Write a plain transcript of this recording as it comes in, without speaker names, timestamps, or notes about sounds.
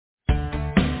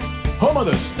home of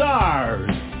the stars,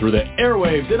 through the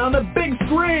airwaves and on the big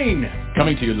screen.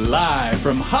 Coming to you live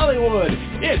from Hollywood,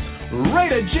 it's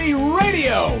Rated G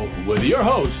Radio with your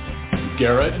host,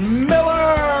 Garrett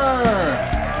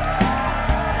Miller.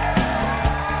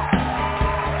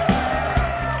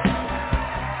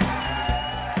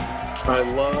 I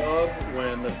love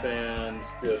when the fans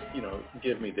just,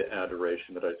 give me the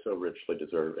adoration that I so richly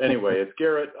deserve. Anyway, it's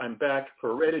Garrett. I'm back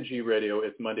for Rated G Radio.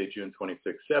 It's Monday, June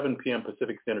 26th, 7 p.m.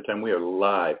 Pacific Standard Time. We are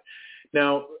live.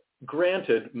 Now,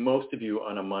 granted, most of you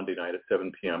on a Monday night at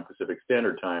 7 p.m. Pacific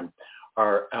Standard Time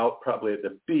are out probably at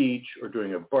the beach or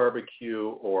doing a barbecue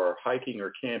or hiking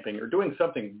or camping or doing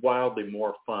something wildly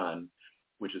more fun,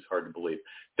 which is hard to believe,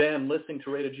 than listening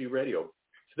to Rated G Radio.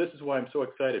 So this is why I'm so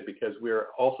excited, because we're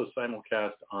also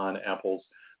simulcast on Apple's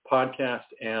podcast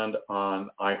and on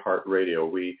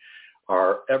iHeartRadio. We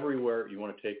are everywhere you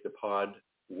want to take the pod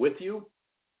with you,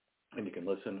 and you can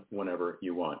listen whenever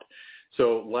you want.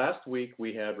 So last week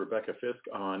we had Rebecca Fisk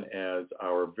on as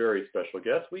our very special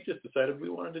guest. We just decided we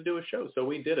wanted to do a show, so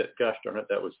we did it. Gosh darn it,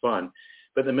 that was fun.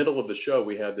 But in the middle of the show,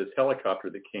 we had this helicopter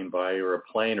that came by, or a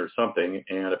plane or something,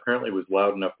 and apparently it was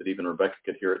loud enough that even Rebecca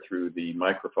could hear it through the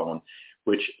microphone,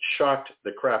 which shocked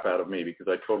the crap out of me, because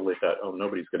I totally thought, oh,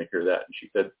 nobody's going to hear that. And she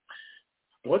said,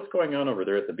 what's going on over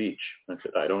there at the beach? And I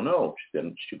said, I don't know.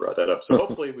 She brought that up. So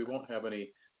hopefully we won't have any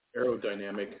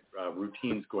aerodynamic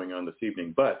routines going on this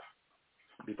evening. But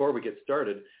before we get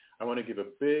started, I want to give a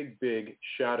big, big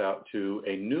shout out to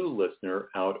a new listener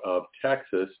out of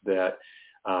Texas that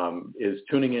is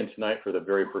tuning in tonight for the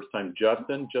very first time.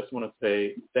 Justin, just want to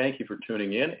say thank you for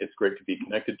tuning in. It's great to be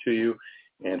connected to you,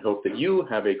 and hope that you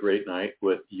have a great night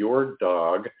with your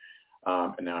dog.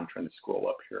 And now I'm trying to scroll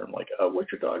up here. I'm like,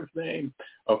 what's your dog's name?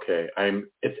 Okay,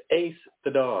 it's Ace the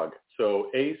dog.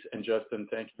 So Ace and Justin,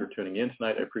 thank you for tuning in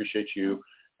tonight. I appreciate you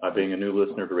being a new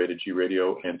listener to Rated G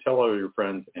Radio, and tell all your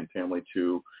friends and family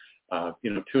to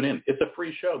tune in. It's a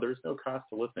free show. There's no cost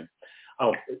to listening.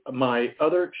 My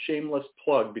other shameless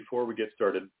plug before we get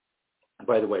started,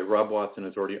 by the way, Rob Watson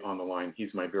is already on the line.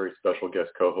 He's my very special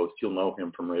guest co-host. You'll know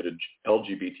him from Rated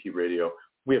LGBT Radio.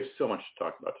 We have so much to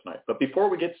talk about tonight. But before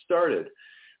we get started,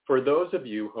 for those of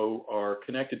you who are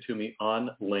connected to me on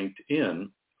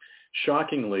LinkedIn,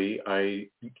 shockingly, I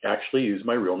actually use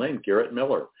my real name, Garrett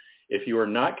Miller. If you are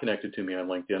not connected to me on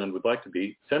LinkedIn and would like to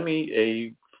be, send me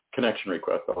a connection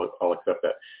request. I'll accept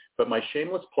that. But my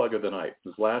shameless plug of the night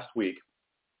was last week.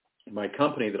 My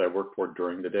company that I work for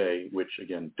during the day, which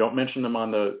again, don't mention them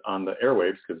on the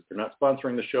airwaves because they're not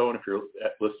sponsoring the show. And if you're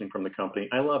listening from the company,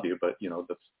 I love you, but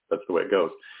that's the way it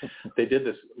goes. They did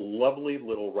this lovely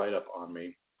little write-up on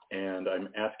me, and I'm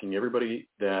asking everybody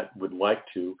that would like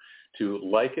to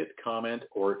like it, comment,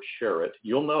 or share it.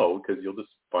 You'll know because you'll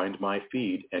just find my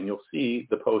feed and you'll see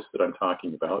the post that I'm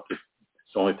talking about.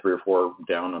 It's only 3 or 4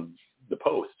 down on the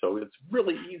post, so it's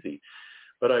really easy.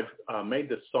 But I've made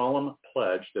the solemn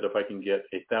pledge that if I can get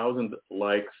 1,000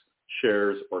 likes,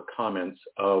 shares, or comments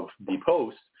of the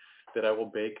post, that I will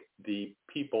bake the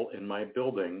people in my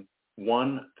building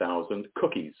 1,000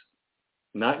 cookies.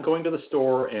 Not going to the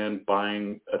store and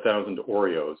buying 1,000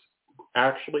 Oreos.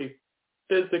 Actually,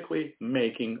 physically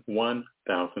making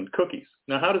 1,000 cookies.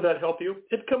 Now, how does that help you?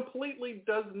 It completely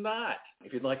does not.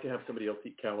 If you'd like to have somebody else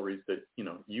eat calories that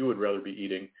you would rather be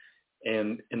eating,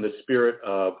 and in the spirit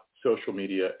of social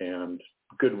media and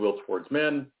goodwill towards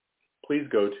men, please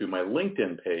go to my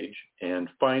LinkedIn page and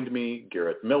find me,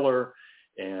 Garrett Miller,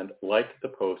 and like the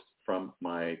post from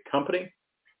my company.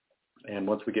 And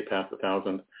once we get past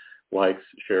 1,000 likes,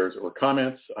 shares, or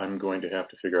comments, I'm going to have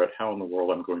to figure out how in the world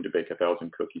I'm going to bake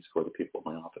 1,000 cookies for the people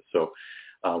in my office. So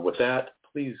with that,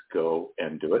 please go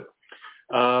and do it.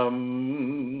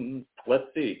 Let's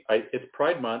see. It's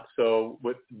Pride Month, so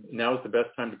now is the best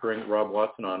time to bring Rob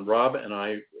Watson on. Rob and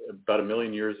I, about 1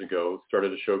 million years ago,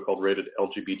 started a show called Rated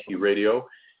LGBT Radio,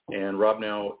 and Rob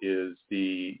now is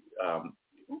the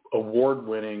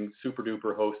award-winning,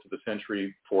 super-duper host of the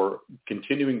century for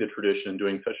continuing the tradition,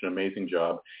 doing such an amazing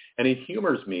job. And he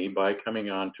humors me by coming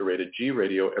on to Rated G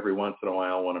Radio every once in a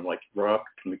while when I'm like, Rob,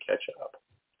 can we catch up?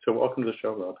 So welcome to the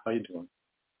show, Rob. How you doing?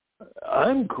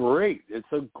 I'm great. It's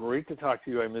so great to talk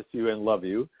to you. I miss you and love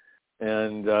you.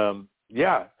 And,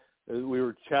 we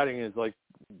were chatting. It's like,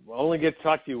 I only get to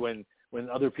talk to you when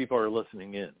other people are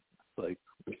listening in. Like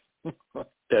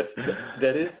That's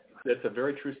a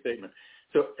very true statement.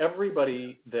 So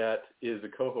everybody that is a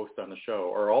co-host on the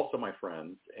show are also my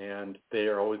friends, and they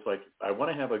are always like, I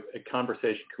want to have a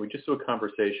conversation. Can we just do a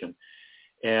conversation?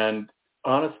 And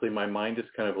honestly, my mind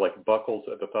just kind of like buckles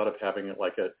at the thought of having it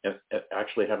like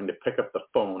actually having to pick up the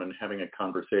phone and having a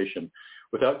conversation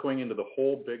without going into the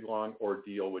whole big long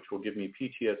ordeal, which will give me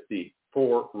PTSD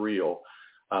for real.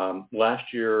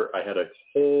 Last year, I had a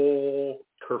whole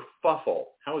kerfuffle.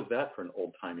 How is that for an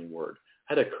old-timey word?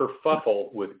 I had a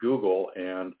kerfuffle with Google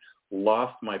and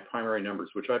lost my primary numbers,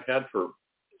 which I've had for,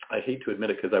 I hate to admit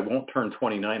it because I won't turn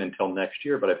 29 until next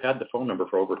year, but I've had the phone number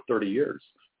for over 30 years.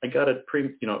 I got it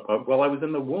while I was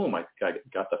in the womb, I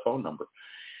got the phone number.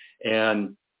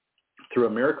 And through a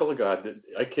miracle of God,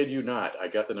 I kid you not, I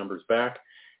got the numbers back,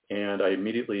 and I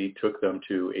immediately took them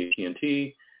to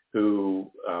AT&T,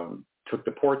 who took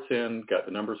the ports in, got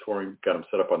the numbers for me, got them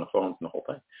set up on the phones and the whole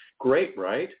thing. Great,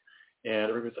 right? And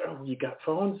everybody's like, oh, you got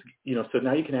phones? So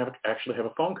now you can actually have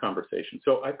a phone conversation.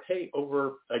 So I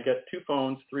get 2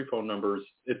 phones, 3 phone numbers.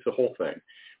 It's the whole thing.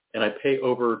 And I pay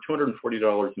over $240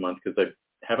 a month because I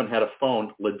haven't had a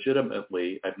phone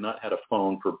legitimately. I've not had a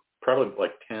phone for probably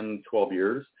like 10, 12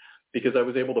 years because I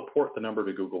was able to port the number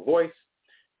to Google Voice.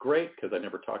 Great, because I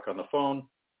never talk on the phone.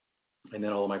 And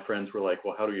then all of my friends were like,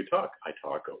 well, how do you talk? I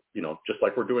talk, just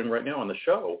like we're doing right now on the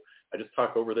show. I just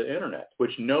talk over the internet,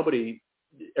 which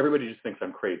everybody just thinks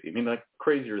I'm crazy. I mean, like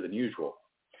crazier than usual.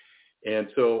 And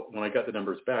so when I got the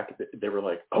numbers back, they were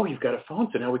like, oh, you've got a phone,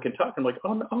 so now we can talk. I'm like,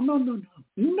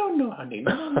 no, honey,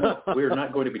 no. We're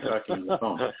not going to be talking on the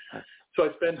phone. So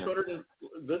I spend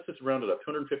this is rounded up,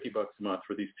 $250 a month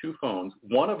for these 2 phones.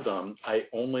 One of them I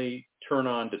only turn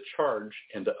on to charge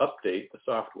and to update the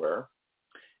software.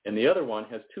 And the other one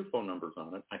has 2 phone numbers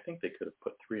on it. I think they could have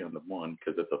put 3 on the one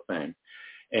because it's a thing.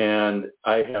 And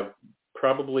I have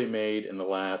probably made in the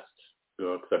last,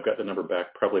 because I've got the number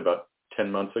back probably about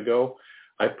 10 months ago,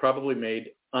 I've probably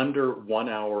made under 1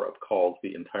 hour of calls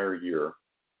the entire year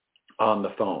on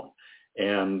the phone.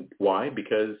 And why?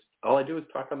 Because all I do is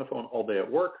talk on the phone all day at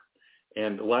work.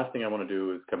 And the last thing I want to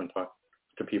do is come and talk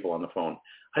to people on the phone.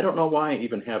 I don't know why I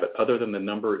even have it other than the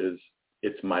number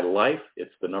it's my life.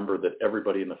 It's the number that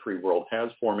everybody in the free world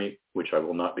has for me, which I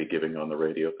will not be giving on the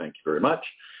radio. Thank you very much.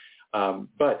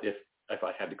 But if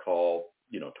I had to call,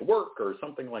 to work or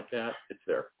something like that, it's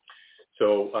there.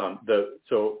 So,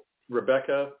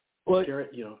 Rebecca,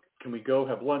 Garrett, can we go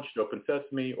have lunch at Open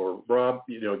Sesame? Or Rob,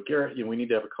 Garrett, we need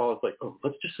to have a call. It's like, oh,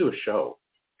 let's just do a show.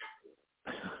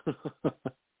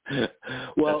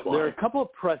 Well, there are a couple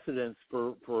of precedents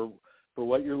for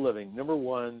what you're living. Number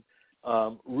one,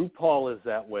 RuPaul is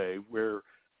that way, where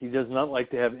he does not like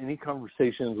to have any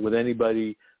conversations with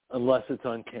anybody unless it's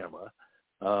on camera,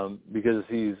 because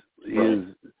he is,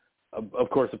 of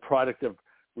course, a product of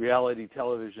reality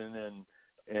television,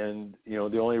 and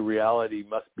the only reality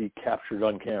must be captured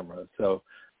on camera. So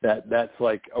that's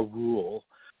like a rule.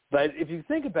 But if you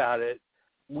think about it,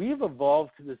 we've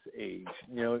evolved to this age,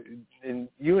 and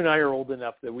you and I are old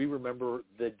enough that we remember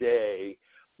the day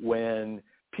when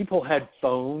people had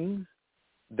phones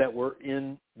that were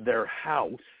in their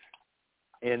house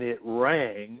and it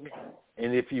rang,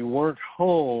 and if you weren't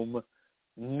home,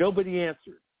 nobody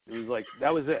answered. It was like,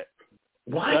 that was it.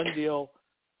 What? Done deal.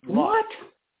 What?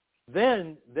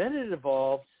 Then it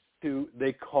evolved to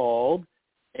they called,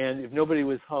 and if nobody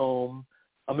was home,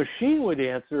 a machine would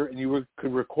answer, and you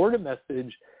could record a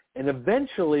message, and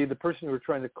eventually the person you were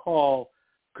trying to call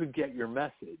could get your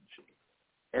message.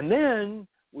 And then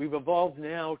we've evolved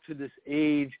now to this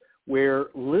age where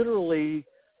literally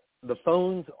the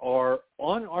phones are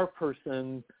on our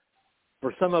person,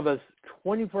 for some of us,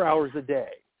 24 hours a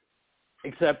day,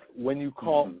 except when you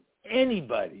call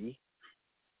anybody,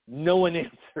 no one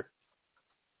answers.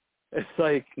 It's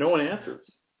like... No one answers.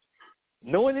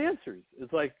 No one answers.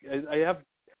 It's like I have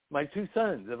my 2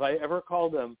 sons. If I ever call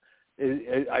them,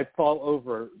 I fall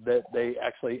over that they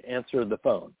actually answer the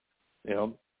phone.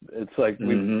 It's like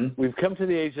we've come to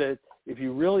the age that if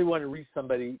you really want to reach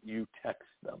somebody, you text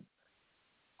them.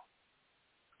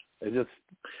 It's just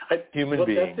human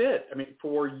beings. That's it. I mean,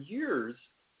 for years,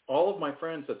 all of my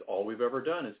friends, that's all we've ever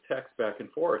done is text back and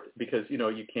forth because, you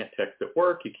can't text at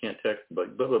work. You can't text blah,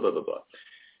 blah, blah, blah, blah.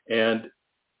 And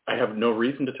I have no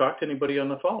reason to talk to anybody on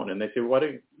the phone. And they say, why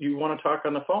do you want to talk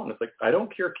on the phone? It's like, I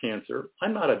don't cure cancer.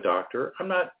 I'm not a doctor. I'm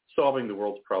not solving the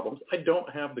world's problems. I don't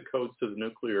have the codes to the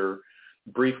nuclear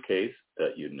briefcase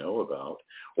that you know about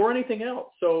or anything else.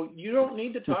 So you don't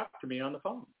need to talk to me on the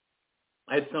phone.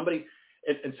 I had somebody,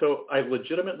 and so I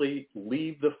legitimately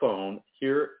leave the phone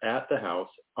here at the house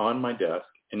on my desk,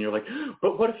 and you're like,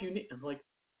 but what if you need, I'm like,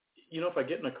 if I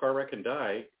get in a car wreck and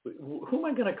die, who am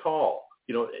I going to call?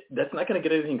 That's not going to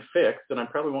get anything fixed, and I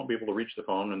probably won't be able to reach the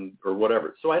phone or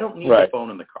whatever. So I don't need the phone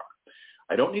in the car.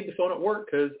 I don't need the phone at work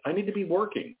because I need to be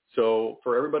working. So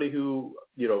for everybody who,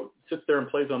 sits there and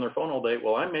plays on their phone all day,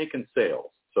 well, I'm making sales.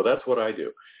 So that's what I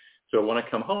do. So when I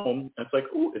come home, it's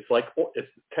it's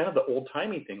kind of the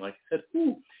old-timey thing. Like I said,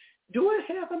 do I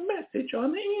have a message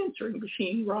on the answering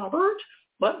machine, Robert?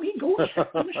 Let me go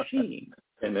check the machine.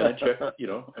 And then I check,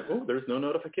 there's no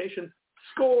notification.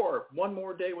 Score. One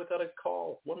more day without a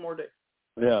call. One more day.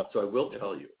 Yeah. So I will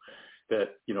tell you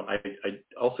that, I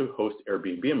also host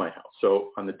Airbnb in my house. So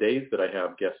on the days that I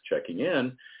have guests checking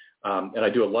in, and I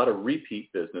do a lot of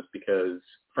repeat business because,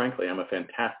 frankly, I'm a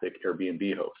fantastic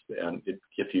Airbnb host. And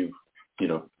if you,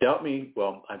 doubt me,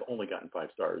 well, I've only gotten 5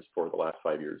 stars for the last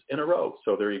 5 years in a row.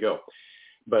 So there you go.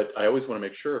 But I always want to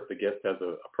make sure if the guest has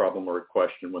a problem or a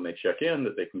question when they check in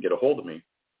that they can get a hold of me.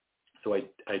 So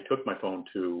I took my phone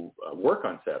to work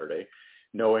on Saturday,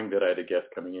 knowing that I had a guest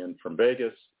coming in from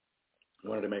Vegas.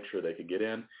 Wanted to make sure they could get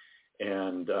in.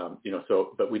 And,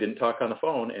 but we didn't talk on the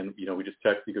phone. And, we just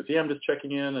texted. He goes, yeah, I'm just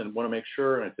checking in and want to make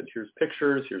sure. And I said, here's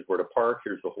pictures. Here's where to park.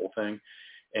 Here's the whole thing.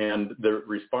 And the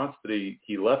response that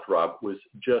he left, Rob, was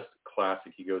just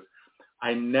classic. He goes,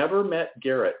 I never met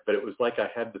Garrett, but it was like I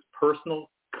had this personal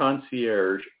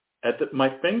concierge at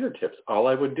my fingertips. All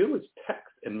I would do was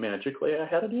text, and magically I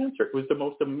had an answer. It was the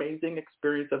most amazing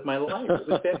experience of my life. It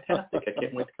was fantastic. I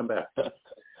can't wait to come back.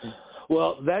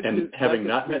 Well, having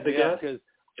not met the guest is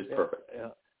perfect.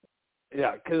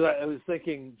 Yeah, because I was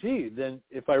thinking, gee, then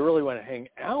if I really want to hang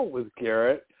out with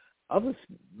Garrett, I'll just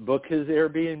book his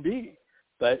Airbnb.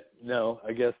 But no,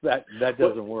 I guess that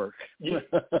doesn't work. You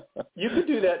could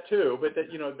do that too, but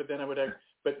then I would.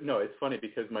 But no, it's funny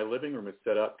because my living room is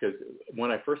set up because when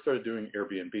I first started doing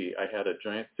Airbnb, I had a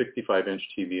giant 65-inch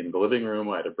TV in the living room.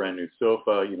 I had a brand new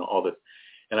sofa, all this,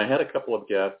 and I had a couple of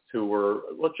guests who were,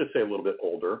 let's just say, a little bit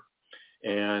older,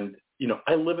 and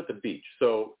I live at the beach.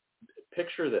 So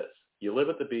picture this: you live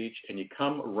at the beach and you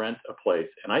come rent a place,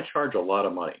 and I charge a lot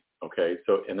of money. Okay,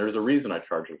 so and there's a reason I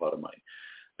charge a lot of money.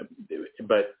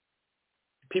 But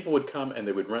people would come and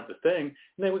they would rent the thing, and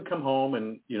they would come home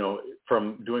and,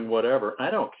 from doing whatever.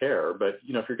 I don't care, but,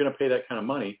 if you're going to pay that kind of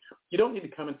money, you don't need to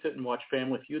come and sit and watch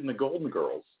Family Feud and the Golden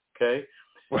Girls, okay?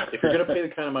 If you're going to pay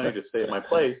the kind of money to stay at my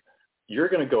place, you're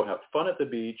going to go have fun at the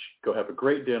beach, go have a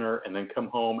great dinner, and then come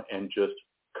home and just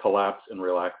collapse and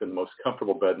relax in the most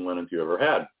comfortable bed and linens you ever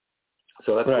had.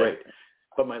 So that's great.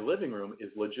 But my living room is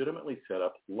legitimately set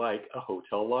up like a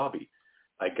hotel lobby.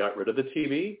 I got rid of the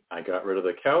TV. I got rid of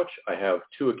the couch. I have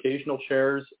 2 occasional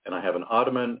chairs, and I have an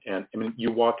ottoman. And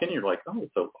you walk in, and you're like, oh,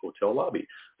 it's a hotel lobby.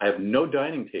 I have no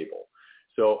dining table.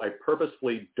 So I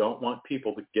purposefully don't want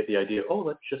people to get the idea, oh,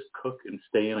 let's just cook and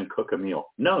stay in and cook a meal.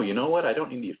 No, you know what? I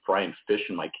don't need to be frying fish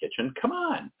in my kitchen. Come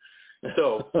on.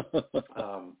 So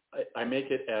I make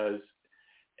it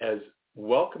as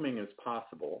welcoming as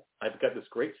possible. I've got this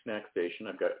great snack station.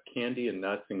 I've got candy and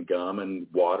nuts and gum and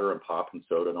water and pop and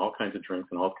soda and all kinds of drinks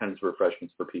and all kinds of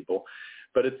refreshments for people.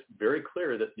 But it's very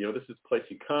clear that, this is a place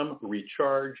you come,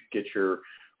 recharge, get your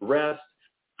rest,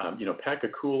 pack a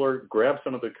cooler, grab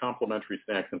some of the complimentary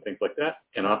snacks and things like that,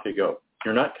 and off you go.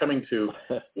 You're not coming to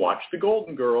watch the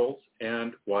Golden Girls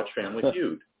and watch Family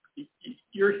Feud.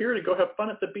 You're here to go have fun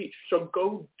at the beach. So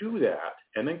go do that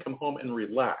and then come home and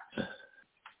relax.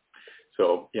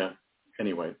 So,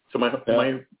 anyway. So my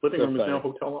living room is now a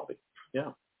hotel lobby.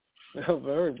 Yeah. Oh,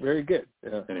 very, very good.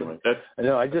 Yeah. Anyway, I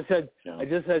know. I just had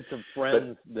some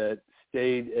friends that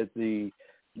stayed at the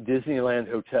Disneyland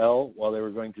Hotel while they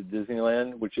were going to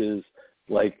Disneyland, which is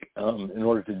like, in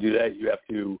order to do that, you have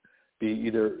to be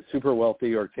either super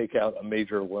wealthy or take out a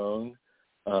major loan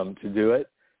to do it.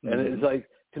 And it's like,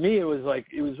 to me, it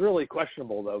was really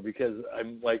questionable, though, because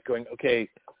I'm like going, okay,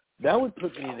 that would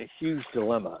put me in a huge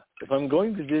dilemma. If I'm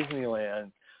going to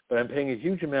Disneyland, but I'm paying a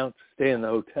huge amount to stay in the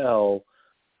hotel,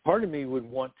 part of me would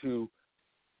want to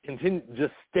continue,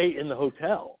 just stay in the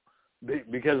hotel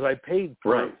because I paid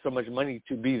for so much money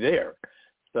to be there.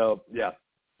 So,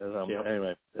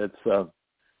 anyway, it's so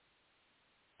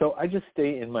I just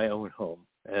stay in my own home,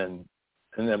 and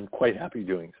I'm quite happy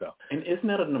doing so. And isn't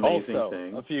that an amazing also,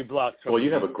 thing? A few blocks from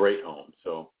you have a great home,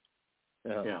 so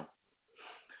yeah.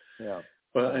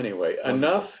 Well, anyway,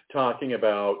 enough talking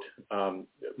about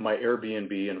my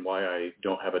Airbnb and why I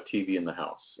don't have a TV in the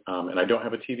house. And I don't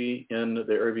have a TV in the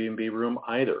Airbnb room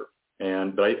either.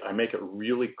 But I make it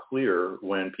really clear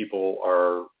when people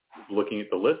are looking at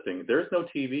the listing, there's no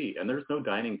TV and there's no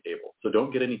dining table. So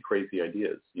don't get any crazy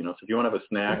ideas. So if you want to have a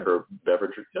snack or a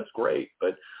beverage, that's great.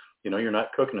 But, you're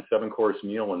not cooking a 7-course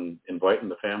meal and inviting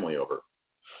the family over.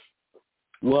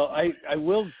 Well, I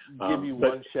will give you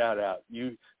one shout out.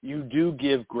 You do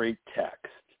give great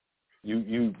text.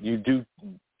 You do.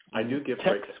 I do give text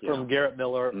great text from Garrett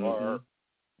Miller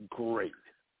great.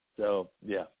 So,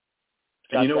 yeah.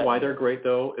 And you know why they're great,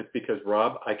 though? It's because,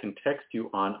 Rob, I can text you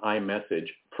on iMessage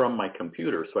from my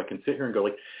computer. So I can sit here and go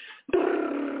like,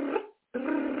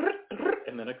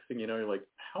 and the next thing you know, you're like,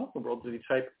 how in the world did he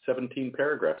type 17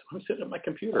 paragraphs? I'm sitting at my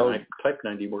computer and I type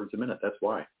 90 words a minute. That's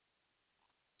why.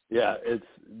 Yeah,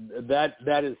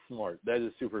 that is smart. That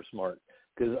is super smart,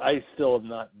 because I still have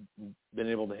not been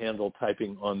able to handle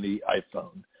typing on the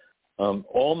iPhone.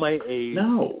 All my A's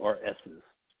are S's.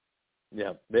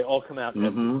 Yeah, they all come out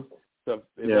S's. So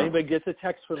if anybody gets a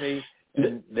text from me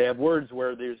and they have words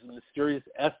where there's mysterious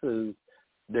S's,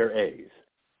 they're A's.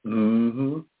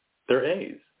 They're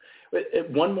A's.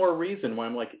 One more reason why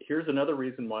I'm like, here's another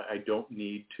reason why I don't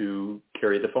need to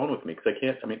carry the phone with me, because I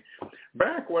can't,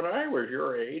 back when I was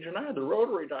your age and I had the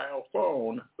rotary dial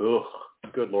phone,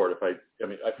 good Lord,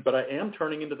 but I am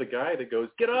turning into the guy that goes,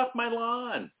 get off my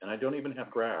lawn, and I don't even have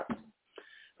grass.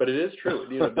 But it is true.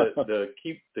 The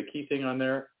key thing on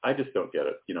there, I just don't get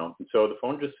it, And so the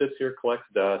phone just sits here, collects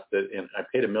dust, and I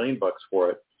paid $1 million for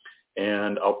it.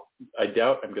 And I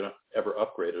doubt I'm going to ever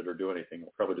upgrade it or do anything.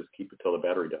 I'll probably just keep it till the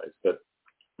battery dies. But,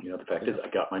 the fact is I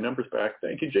got my numbers back.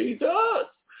 Thank you, Jesus,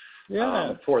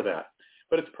 for that.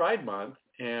 But it's Pride Month.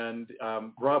 And,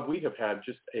 Rob, we have had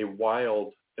just a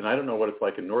wild, and I don't know what it's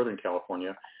like in Northern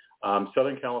California.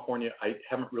 Southern California, I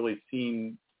haven't really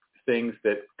seen things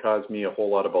that cause me a whole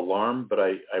lot of alarm. But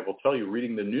I will tell you,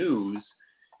 reading the news,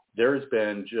 there's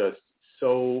been just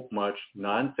so much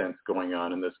nonsense going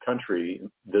on in this country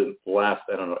the last,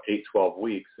 8-12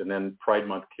 weeks. And then Pride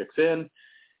Month kicks in,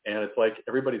 and it's like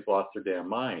everybody's lost their damn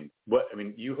mind.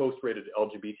 You host Rated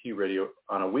LGBT Radio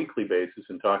on a weekly basis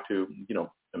and talk to,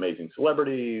 amazing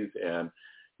celebrities and,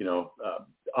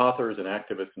 authors and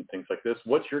activists and things like this.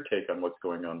 What's your take on what's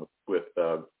going on with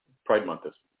Pride Month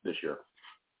this year?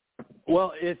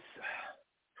 Well, it's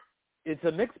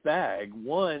a mixed bag.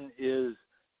 One is,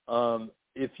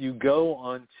 if you go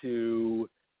onto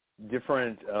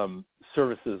different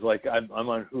services, like I'm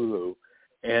on Hulu,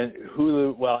 and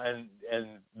and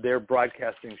they're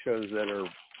broadcasting shows that are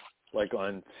like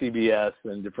on CBS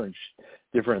and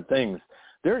different things.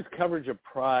 There's coverage of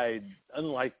Pride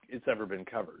unlike it's ever been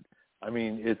covered.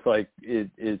 It's like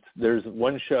there's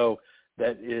one show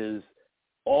that is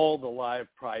all the live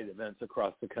Pride events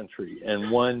across the country, and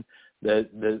there's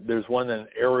an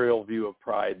aerial view of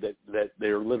Pride that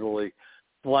they're literally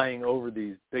flying over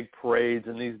these big parades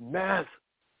and these mass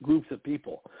groups of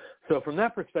people. So from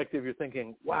that perspective, you're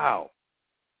thinking, wow,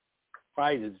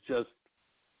 Pride is just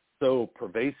so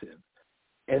pervasive.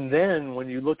 And then when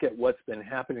you look at what's been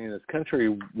happening in this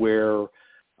country where,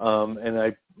 and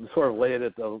I sort of lay it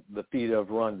at the feet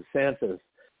of Ron DeSantis,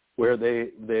 where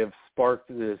they have sparked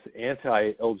this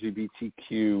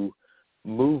anti-LGBTQ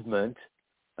movement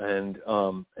and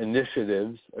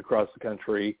initiatives across the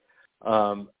country,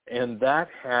 and that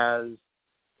has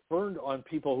burned on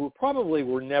people who probably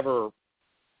were never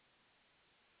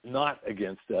not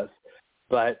against us,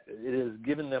 but it has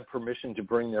given them permission to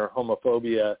bring their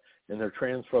homophobia and their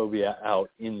transphobia out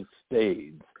in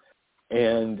spades.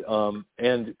 And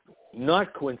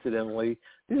not coincidentally,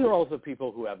 these are also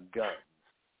people who have guns.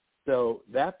 So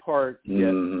that part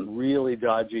gets really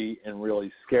dodgy and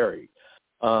really scary.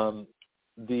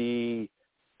 The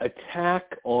attack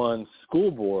on school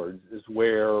boards is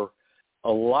where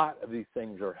a lot of these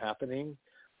things are happening,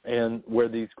 and where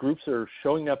these groups are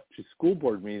showing up to school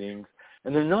board meetings,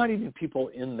 and they're not even people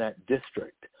in that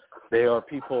district. They are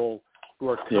people who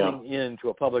are coming into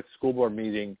a public school board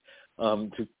meeting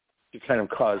to kind of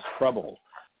cause trouble.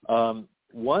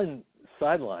 One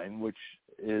sideline, which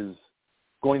is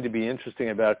going to be interesting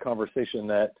about a conversation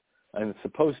that I'm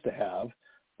supposed to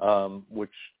have, which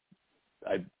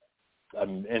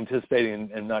I'm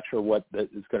anticipating and not sure what that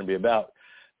is going to be about.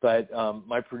 But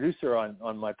my producer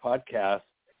on my podcast,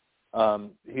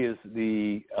 he is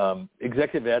the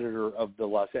executive editor of the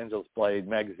Los Angeles Blade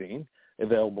magazine,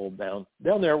 available down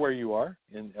there where you are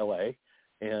in LA,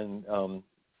 and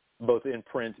both in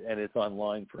print and it's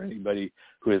online for anybody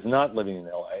who is not living in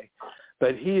LA.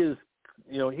 But he is,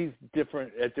 he's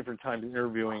different at different times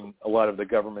interviewing a lot of the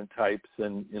government types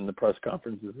and in the press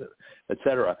conferences, et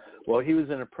cetera. Well, he was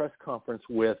in a press conference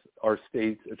with our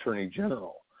state's attorney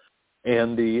general.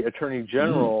 And the attorney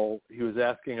general, he was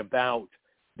asking about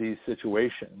these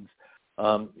situations.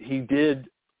 He did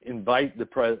invite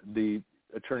the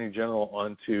attorney general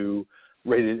onto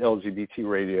Rated LGBT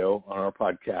Radio on our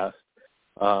podcast.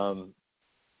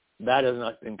 That has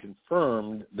not been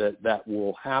confirmed that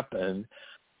will happen.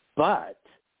 But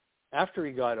after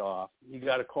he got off, he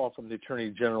got a call from the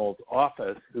attorney general's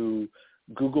office, who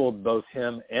Googled both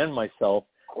him and myself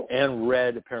and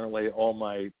read apparently all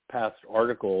my past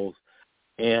articles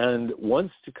and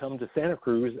wants to come to Santa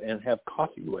Cruz and have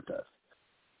coffee with us.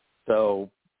 So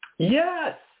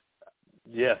yes,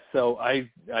 so I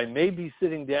may be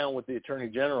sitting down with the Attorney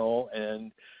General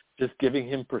and just giving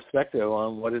him perspective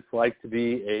on what it's like to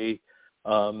be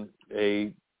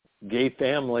a gay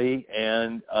family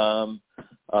and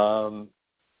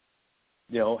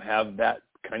have that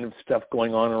kind of stuff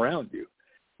going on around you,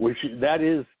 which that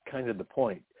is kind of the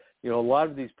point. A lot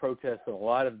of these protests and a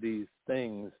lot of these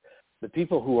things, the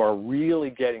people who are really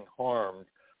getting harmed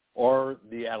are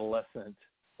the adolescent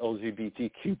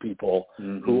LGBTQ people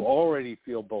who already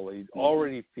feel bullied,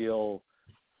 already feel,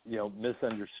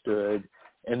 misunderstood,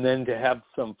 and then to have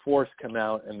some force come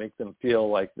out and make them feel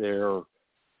like they're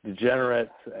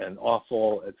degenerates and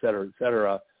awful, et cetera,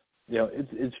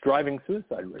 it's driving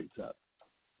suicide rates up.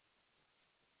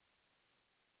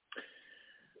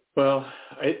 Well,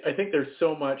 I think there's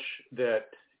so much that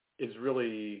is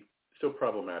really so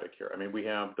problematic here. I mean, we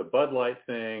have the Bud Light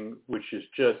thing, which is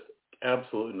just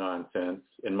absolute nonsense,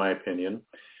 in my opinion.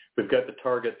 We've got the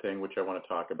Target thing, which I want to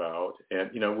talk about.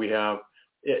 And, we have,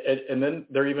 and then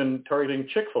they're even targeting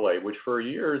Chick-fil-A, which for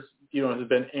years, has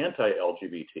been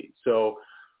anti-LGBT. So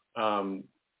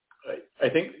I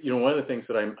think, one of the things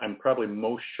that I'm probably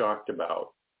most shocked about,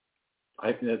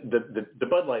 the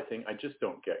Bud Light thing, I just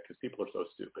don't get because people are so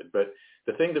stupid. But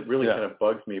the thing that really kind of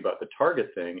bugs me about the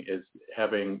Target thing is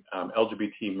having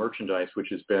LGBT merchandise, which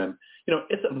has been,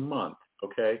 it's a month,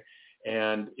 okay?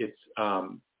 And it's,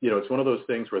 it's one of those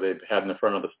things where they've had in the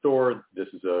front of the store. This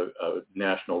is a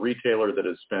national retailer that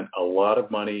has spent a lot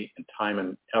of money and time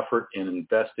and effort in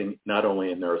investing not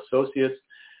only in their associates,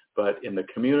 but in the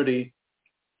community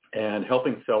and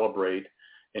helping celebrate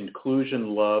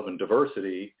inclusion, love, and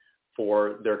diversity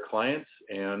for their clients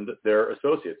and their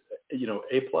associates,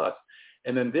 A+.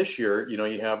 And then this year,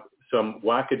 you have some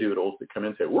wackadoodles that come in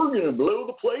and say, we're going to blow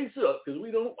the place up because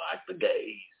we don't like the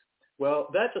gays. Well,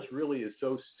 that just really is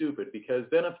so stupid because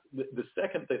then if the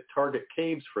second that Target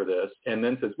caves for this and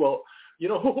then says, well,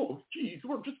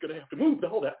 we're just going to have to move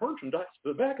all that merchandise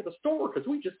to the back of the store because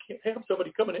we just can't have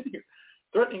somebody coming in here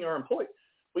threatening our employees.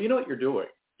 Well, you know what you're doing?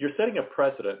 You're setting a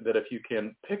precedent that if you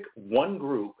can pick one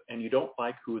group and you don't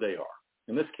like who they are,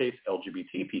 in this case,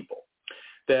 LGBT people,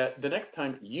 that the next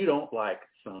time you don't like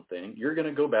something, you're going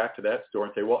to go back to that store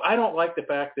and say, well, I don't like the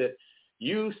fact that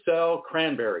you sell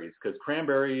cranberries because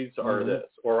cranberries are this,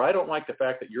 or I don't like the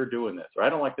fact that you're doing this, or I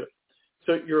don't like the.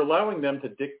 So you're allowing them to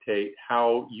dictate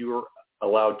how you're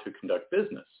allowed to conduct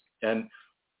business. And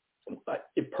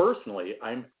personally,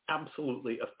 I'm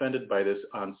absolutely offended by this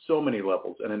on so many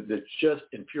levels, and it just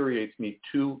infuriates me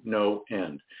to no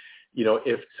end.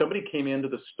 If somebody came into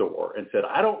the store and said,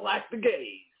 I don't like the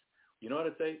gays, you know what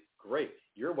I'd say? Great,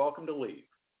 you're welcome to leave.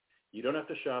 You don't have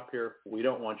to shop here. We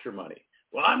don't want your money.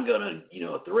 Well, I'm going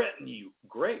to, threaten you.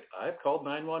 Great, I've called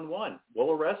 911.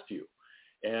 We'll arrest you.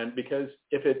 And because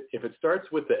if it starts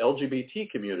with the LGBT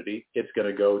community, it's going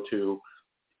to go to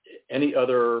any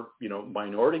other,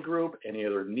 minority group, any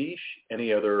other niche,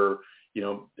 any other,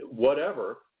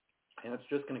 whatever. And it's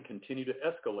just going to continue to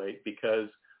escalate because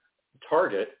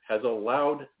Target has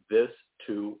allowed this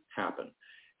to happen.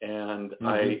 And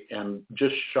I am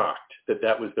just shocked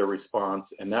that was their response.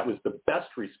 And that was the best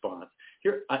response.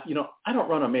 Here, I don't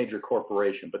run a major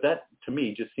corporation, but that to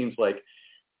me just seems like,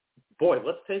 boy,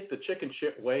 let's take the chicken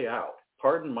shit way out.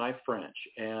 Pardon my French,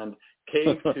 and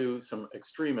cave to some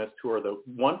extremists who are the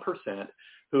 1%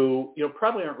 who,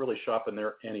 probably aren't really shopping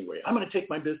there anyway. I'm going to take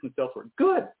my business elsewhere.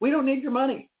 Good. We don't need your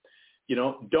money.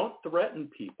 Don't threaten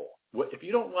people. If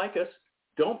you don't like us,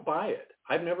 don't buy it.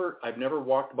 I've never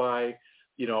walked by,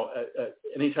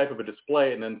 any type of a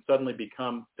display and then suddenly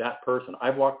become that person.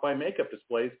 I've walked by makeup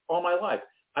displays all my life.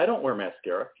 I don't wear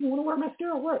mascara. If you want to wear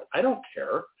mascara, wear it. I don't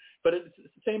care. But it's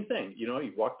the same thing.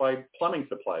 You walk by plumbing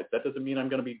supplies. That doesn't mean I'm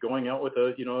going to be going out with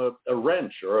a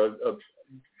wrench or a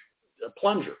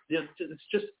plunger. It's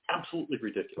just absolutely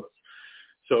ridiculous.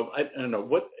 So I don't know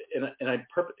what,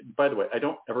 by the way, I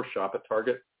don't ever shop at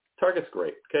Target. Target's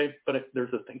great, okay? But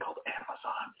there's this thing called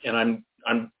Amazon, and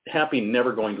I'm happy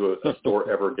never going to a store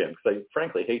ever again because I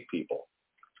frankly hate people.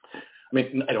 I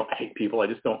mean, I don't hate people. I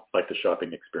just don't like the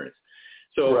shopping experience.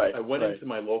 So I went into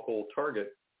my local Target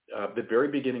the very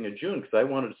beginning of June because I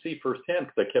wanted to see firsthand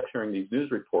because I kept hearing these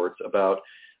news reports about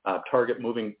Target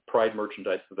moving Pride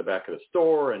merchandise to the back of the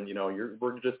store, and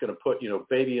we're just going to put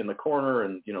baby in the corner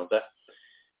and that.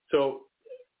 So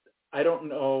I don't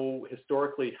know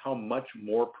historically how much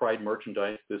more Pride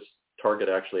merchandise this Target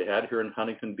actually had here in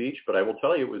Huntington Beach, but I will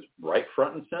tell you it was right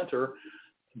front and center.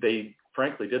 They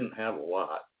frankly didn't have a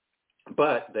lot,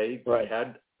 but they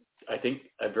had I think,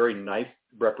 a very nice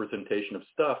representation of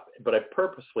stuff, but I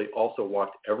purposely also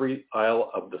walked every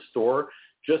aisle of the store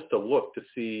just to look to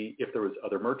see if there was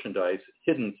other merchandise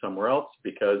hidden somewhere else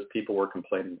because people were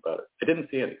complaining about it. I didn't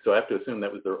see any, so I have to assume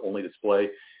that was their only display.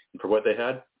 And for what they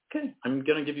had, okay, I'm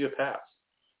going to give you a pass.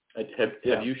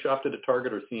 Have you shopped at a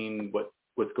Target or seen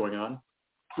what's going on?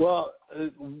 Well,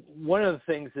 one of the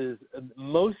things is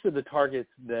most of the Targets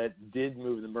that did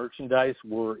move the merchandise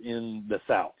were in the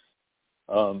South.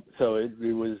 So it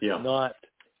was not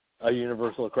a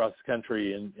universal across the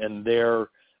country, and there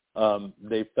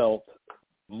they felt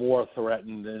more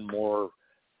threatened and more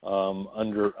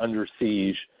under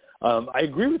siege. I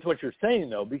agree with what you're saying,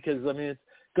 though, because, I mean, it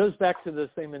goes back to the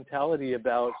same mentality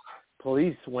about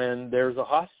police when there's a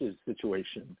hostage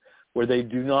situation where they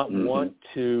do not want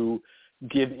to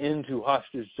give in to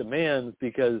hostage demands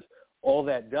because all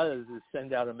that does is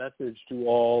send out a message to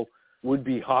all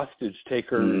would-be hostage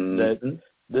takers that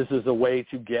this is a way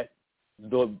to get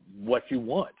what you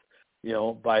want,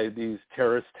 by these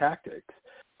terrorist tactics.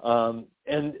 And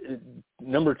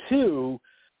number two,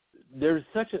 there's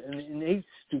such an innate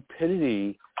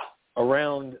stupidity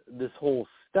around this whole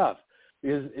stuff.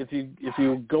 Because if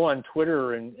you go on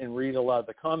Twitter and read a lot of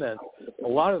the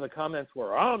comments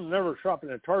were, I'm never shopping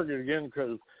at Target again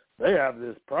because they have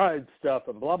this pride stuff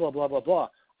and blah, blah, blah, blah, blah.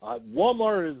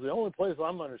 Walmart is the only place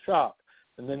I'm going to shop.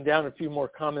 And then down a few more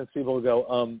comments, people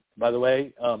go, by the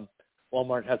way,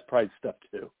 Walmart has pride stuff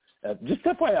too. Just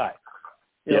FYI.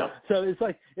 So it's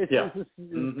like, it's this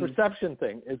perception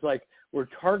thing. It's like where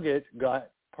Target got,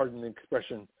 pardon the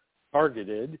expression,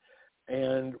 targeted,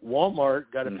 and Walmart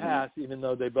got a pass, even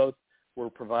though they both were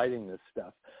providing this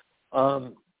stuff.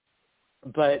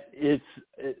 But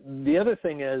the other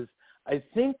thing is, I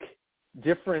think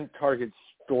different Target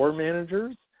store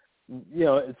managers,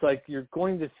 it's like you're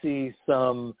going to see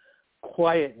some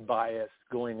quiet bias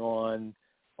going on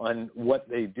what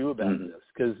they do about this.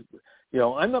 Because,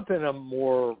 I'm up in a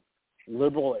more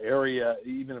liberal area,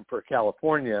 even for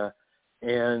California,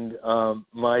 and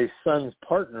my son's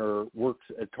partner works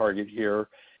at Target here,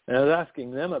 and I was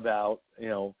asking them about,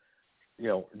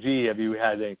 gee, have you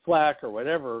had any flack or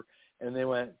whatever? And they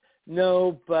went,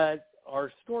 no, but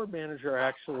our store manager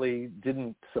actually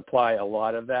didn't supply a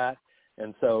lot of that,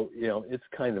 and so, it's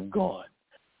kind of gone.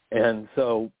 And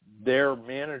so their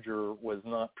manager was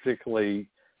not particularly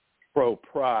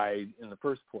pro-pride in the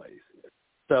first place.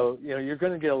 So, you're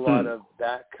going to get a lot of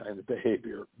that kind of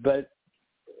behavior. But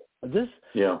this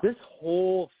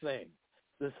whole thing,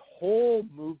 this whole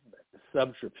movement is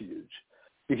subterfuge,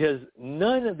 because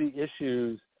none of the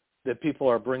issues that people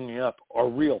are bringing up are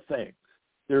real things.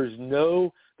 There are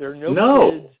no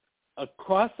kids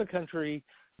across the country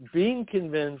being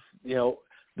convinced,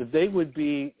 that they would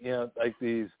be, like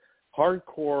these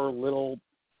hardcore little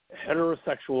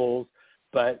heterosexuals,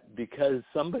 but because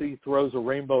somebody throws a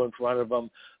rainbow in front of them,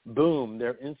 boom,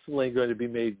 they're instantly going to be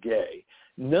made gay.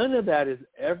 None of that is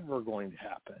ever going to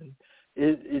happen.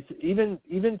 It's even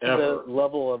to the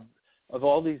level of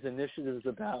all these initiatives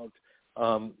about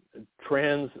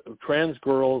trans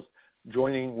girls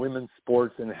joining women's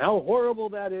sports and how horrible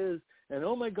that is. And,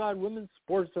 oh, my God, women's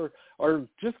sports are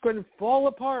just going to fall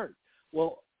apart.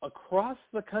 Well, across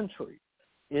the country,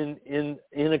 in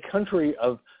a country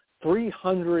of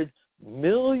 300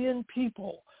 million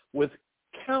people with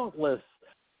countless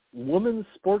women's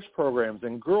sports programs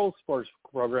and girls' sports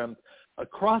programs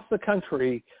across the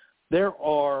country, there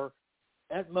are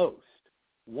at most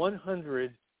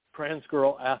 100 trans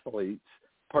girl athletes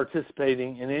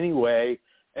participating in any way,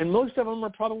 and most of them are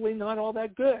probably not all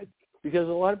that good because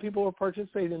a lot of people who are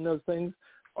participating in those things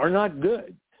are not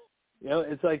good.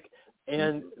 It's like,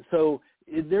 and so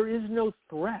there is no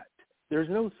threat. There's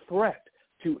no threat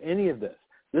to any of this.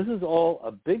 This is all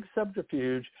a big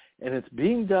subterfuge, and it's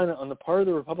being done on the part of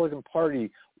the Republican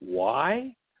Party.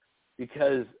 Why?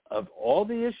 Because of all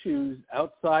the issues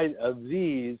outside of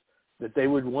these that they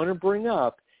would want to bring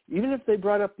up. Even if they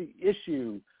brought up the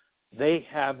issue, they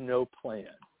have no plan.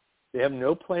 They have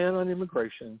no plan on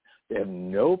immigration. They have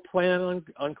no plan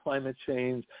on climate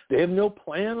change. They have no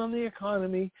plan on the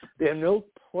economy. They have no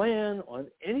plan on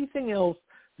anything else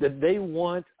that they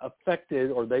want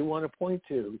affected or they want to point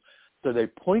to. So they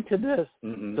point to this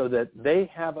so that they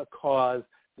have a cause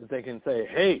that they can say,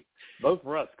 hey, vote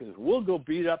for us because we'll go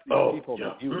beat up these people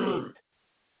that you hate.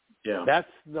 Yeah. That's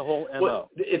the whole MO.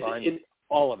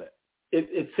 All of it.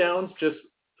 It sounds just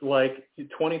like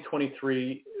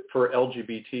 2023 for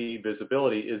LGBT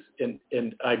visibility is,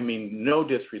 and I mean no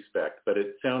disrespect, but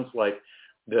it sounds like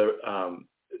the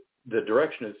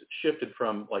direction is shifted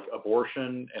from like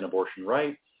abortion and abortion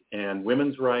rights and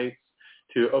women's rights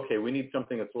to, okay, we need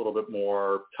something that's a little bit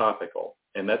more topical.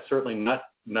 And that's certainly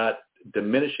not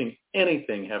diminishing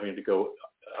anything having to go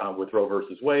with Roe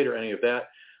versus Wade or any of that.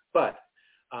 But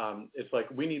it's like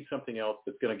we need something else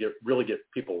that's going to really get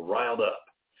people riled up.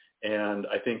 And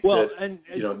I think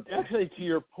actually, to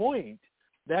your point,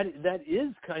 that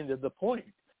is kind of the point,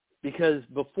 because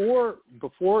before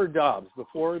Dobbs,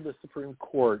 before the Supreme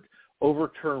Court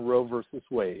overturned Roe versus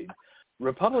Wade,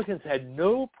 Republicans had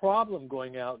no problem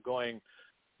going out going,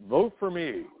 vote for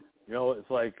me. It's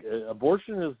like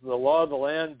abortion is the law of the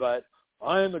land, but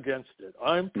I'm against it.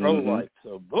 I'm pro-life,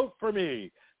 so vote for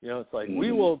me. It's like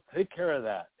we will take care of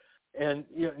that. And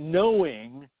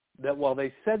knowing that while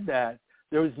they said that,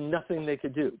 there was nothing they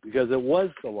could do because it was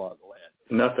the law of the land.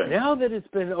 Nothing. Now that it's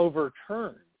been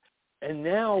overturned, and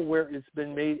now where it's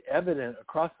been made evident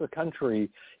across the country,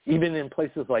 even in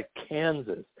places like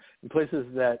Kansas, in places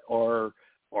that are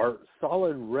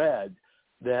solid red,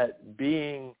 that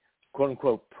being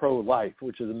quote-unquote pro-life,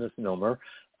 which is a misnomer,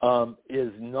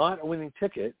 is not a winning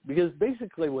ticket, because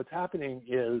basically what's happening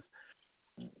is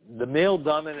the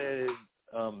male-dominated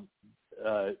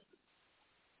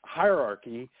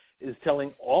hierarchy is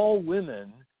telling all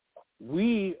women,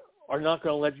 we are not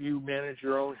going to let you manage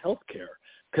your own health care,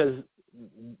 because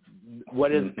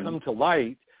what has come to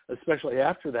light, especially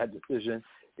after that decision,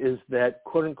 is that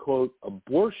quote-unquote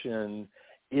abortion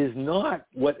is not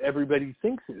what everybody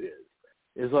thinks it is.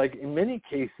 It's like in many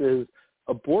cases,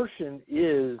 abortion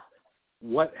is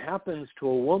what happens to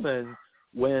a woman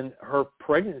when her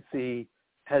pregnancy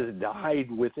has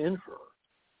died within her,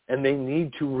 and they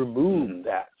need to remove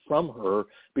that from her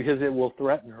because it will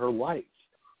threaten her life.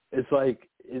 It's like,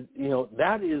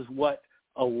 that is what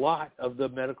a lot of the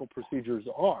medical procedures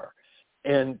are.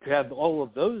 And to have all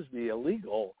of those be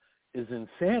illegal is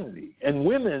insanity. And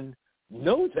women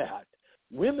know that.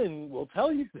 Women will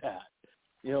tell you that.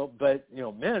 But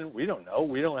men, we don't know.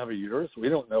 We don't have a uterus. We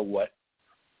don't know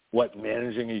what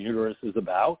managing a uterus is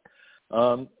about.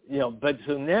 But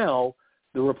so now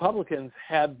the Republicans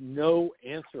have no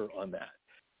answer on that.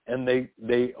 And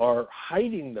they are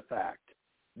hiding the fact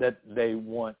that they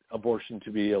want abortion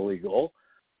to be illegal.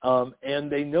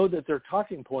 And they know that their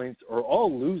talking points are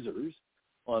all losers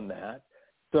on that.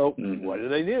 So what do?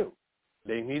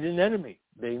 They need an enemy.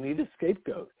 They need a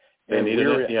scapegoat. We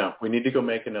need to go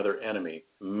make another enemy.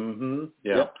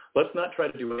 Yep. Let's not try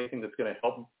to do anything that's going to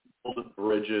help build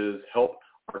bridges, help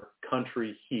our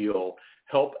country heal,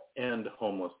 help end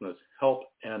homelessness, help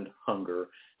end hunger,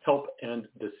 help end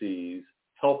disease,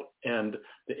 help end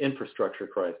the infrastructure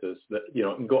crisis, that,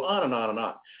 and go on and on and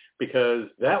on, because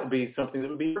that would be something that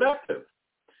would be productive.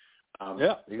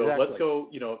 Exactly. So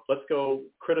let's go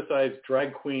criticize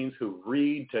drag queens who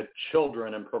read to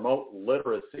children and promote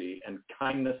literacy and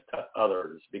kindness to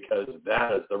others, because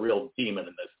that is the real demon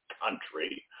in this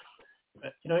country.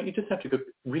 You just have to go,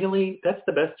 really? That's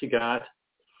the best you got?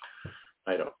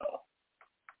 I don't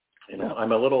know.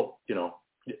 I'm a little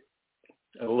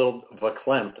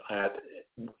verklempt at,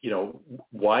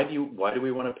 why do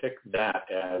we want to pick that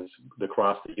as the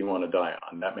cross that you want to die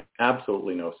on? That makes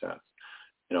absolutely no sense.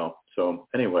 So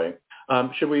anyway,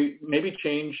 should we maybe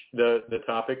change the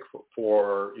topic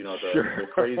for the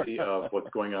crazy of what's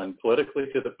going on politically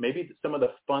to maybe some of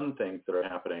the fun things that are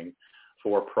happening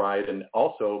for Pride, and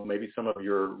also maybe some of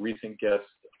your recent guests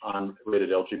on Rated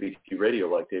LGBT Radio,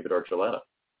 like David Archuleta.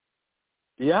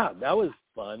 Yeah, that was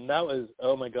fun. That was,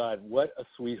 oh my God, what a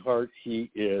sweetheart he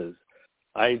is.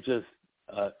 I just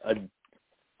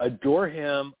adore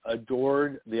him,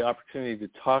 adored the opportunity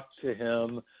to talk to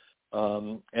him.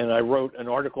 And I wrote a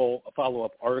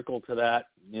follow-up article to that,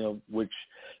 which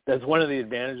that's one of the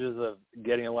advantages of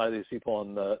getting a lot of these people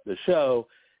on the show,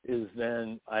 is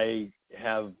then I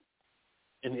have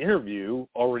an interview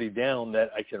already down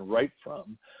that I can write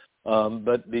from.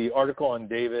 But the article on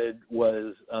David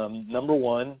was number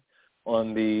one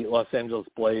on the Los Angeles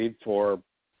Blade for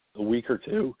a week or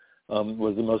two,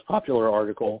 was the most popular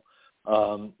article.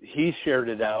 He shared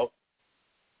it out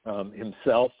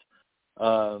himself.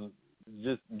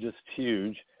 Just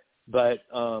huge, but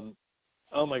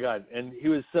oh my God! And he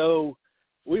was so.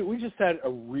 We just had a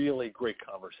really great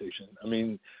conversation. I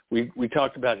mean, we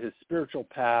talked about his spiritual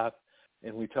path,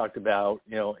 and we talked about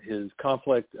his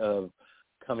conflict of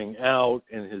coming out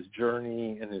and his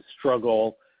journey and his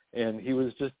struggle, and he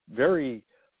was just very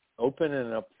open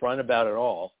and upfront about it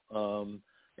all.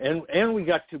 And we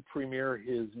got to premiere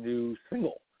his new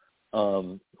single,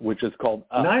 which is called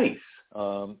Up. Nice.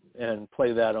 And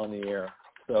play that on the air.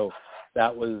 So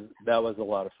that was a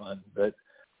lot of fun. But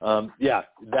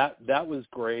that was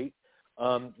great.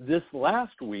 This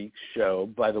last week's show,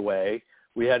 by the way,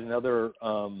 we had another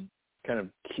kind of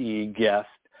key guest.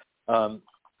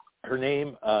 Her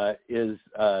name is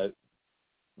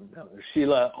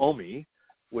Sheila Omi,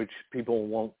 which people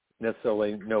won't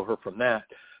necessarily know her from that,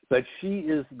 but she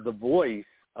is the voice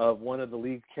of one of the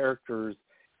lead characters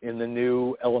in the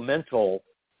new Elemental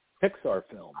Pixar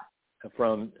film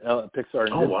from Pixar.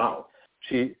 And oh, Disney. wow.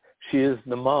 She is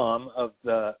the mom of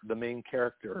the main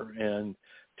character, and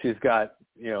she's got,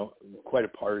 quite a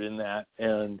part in that.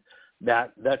 And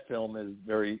that film is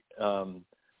very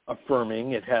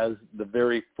affirming. It has the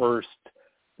very first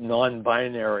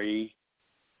non-binary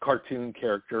cartoon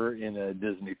character in a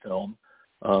Disney film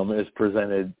is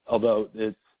presented, although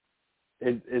it's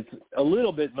a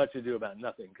little bit much ado about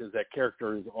nothing because that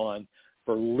character is on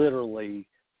for literally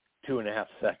 2.5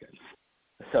 seconds.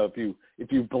 So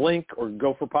if you blink or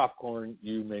go for popcorn,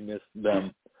 you may miss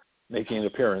them making an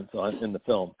appearance in the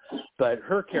film. But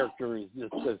her character is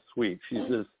just so sweet.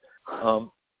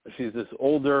 She's this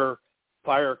older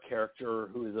fire character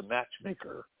who is a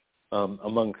matchmaker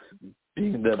amongst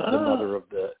being the mother of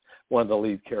one of the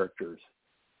lead characters.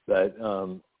 But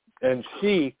and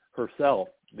she herself,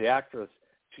 the actress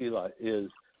Sheila,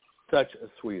 is such a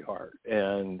sweetheart,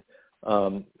 and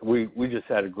we just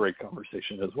had a great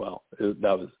conversation as well.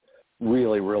 That was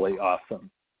really, really awesome.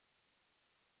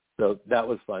 So that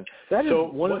was fun. That is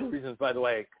one of the reasons, by the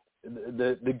way,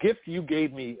 the gift you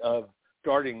gave me of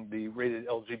starting the Rated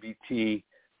LGBT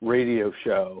radio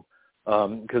show,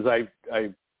 because I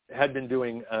had been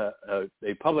doing a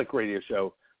public radio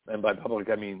show, and by public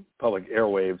I mean public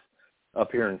airwaves,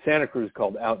 up here in Santa Cruz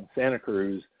called Out in Santa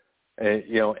Cruz,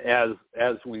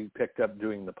 as we picked up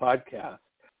doing the podcast.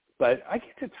 But I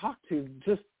get to talk to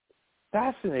just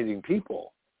fascinating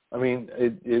people. I mean,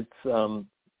 it's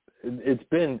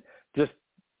been just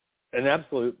an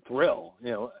absolute thrill,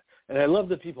 and I love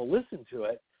that people listen to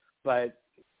it. But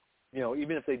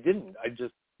even if they didn't, I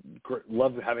just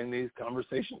love having these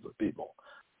conversations with people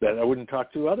that I wouldn't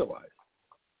talk to otherwise.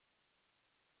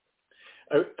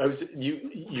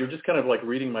 You're just kind of like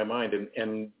reading my mind.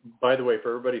 And by the way, for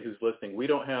everybody who's listening, we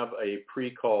don't have a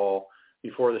pre-call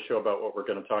before the show about what we're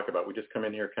going to talk about. We just come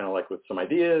in here kind of like with some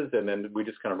ideas, and then we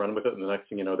just kind of run with it, and the next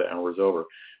thing you know, the hour's over.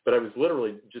 But I was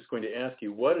literally just going to ask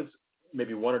you, what is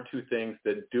maybe one or two things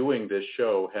that doing this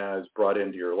show has brought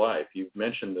into your life? You've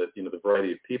mentioned that, the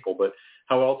variety of people, but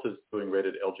how else has doing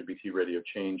Rated LGBT Radio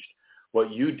changed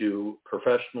what you do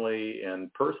professionally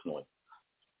and personally?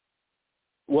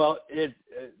 Well,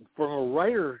 from a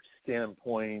writer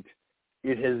standpoint,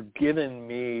 it has given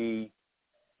me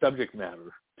subject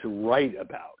matter to write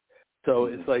about. So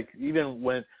it's like even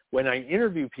when I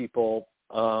interview people,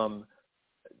 I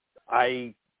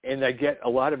get a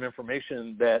lot of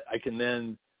information that I can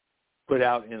then put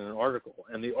out in an article.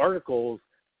 And the articles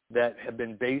that have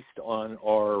been based on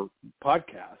our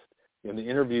podcast, the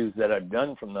interviews that I've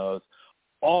done from those,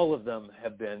 all of them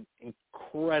have been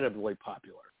incredibly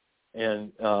popular.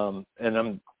 And I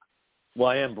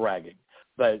am bragging,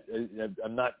 but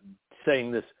I'm not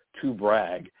saying this to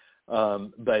brag.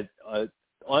 But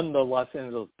on the Los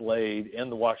Angeles Blade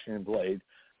and the Washington Blade,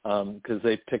 because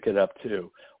they pick it up too.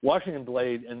 Washington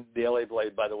Blade and the LA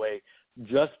Blade, by the way,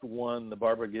 just won the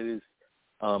Barbara Geddes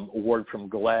award from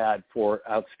GLAAD for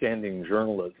outstanding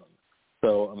journalism.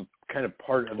 So I'm kind of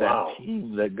part of that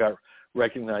team that got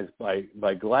recognized by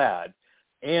GLAAD.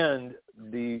 And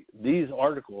these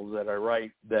articles that I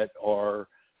write that are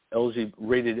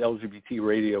Rated LGBT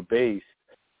Radio based,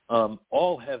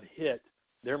 all have hit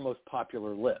their most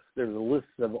popular list. There's a list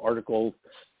of articles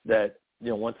that,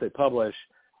 once they publish,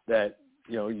 that,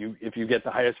 if you get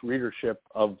the highest readership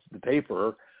of the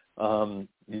paper,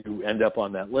 you end up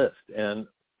on that list. And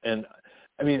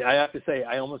I mean, I have to say,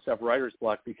 I almost have writer's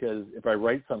block, because if I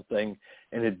write something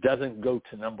and it doesn't go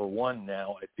to number one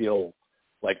now, I feel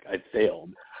like I failed,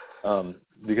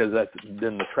 because that's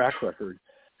been the track record.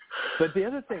 But the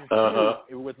other thing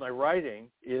too, with my writing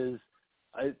is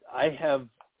I have,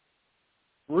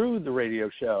 through the radio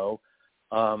show,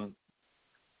 I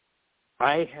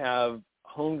have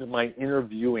honed my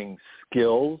interviewing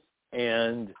skills,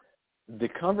 and the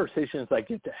conversations I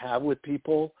get to have with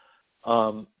people,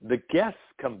 the guests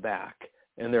come back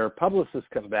and their publicists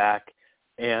come back,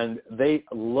 and they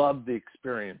love the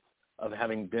experience of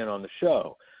having been on the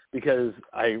show, because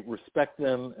I respect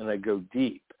them and I go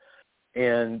deep.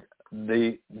 And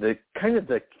the kind of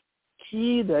the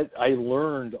key that I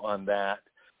learned on that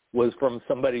was from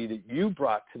somebody that you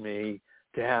brought to me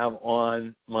to have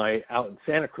on my Out in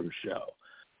Santa Cruz show,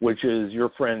 which is your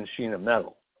friend Sheena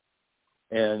Metal.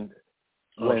 And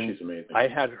when she's amazing. I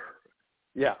had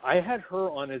her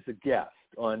on as a guest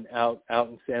on Out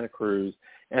in Santa Cruz,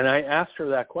 and I asked her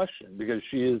that question, because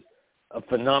she is a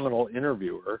phenomenal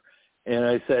interviewer. And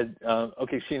I said,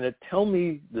 okay, Sheena, tell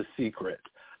me the secret.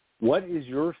 What is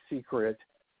your secret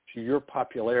to your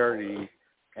popularity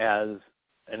as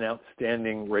an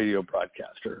outstanding radio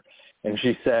broadcaster? And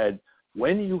she said,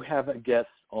 when you have a guest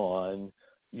on,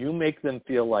 you make them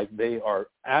feel like they are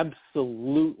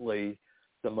absolutely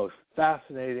the most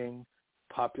fascinating,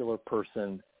 popular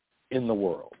person in the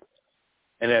world.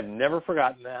 And I've never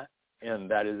forgotten that, and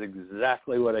that is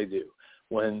exactly what I do.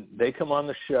 When they come on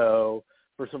the show,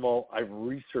 first of all, I've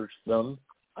researched them.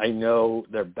 I know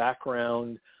their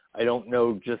background. I don't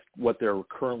know just what they're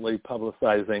currently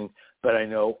publicizing, but I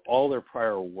know all their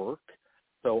prior work.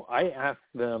 So I ask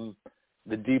them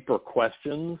the deeper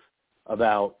questions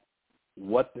about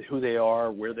who they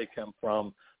are, where they come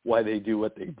from, why they do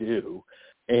what they do.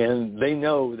 And they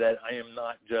know that I am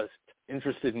not just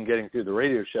interested in getting through the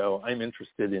radio show. I'm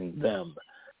interested in them.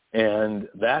 And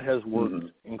that has worked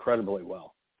incredibly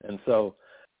well. And so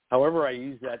however I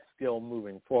use that skill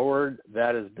moving forward,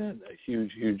 that has been a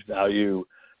huge, huge value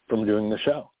from doing the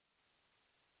show.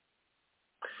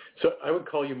 So I would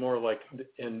call you more like,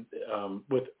 and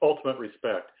with ultimate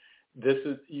respect,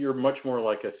 you're much more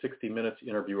like a 60 Minutes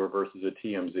interviewer versus a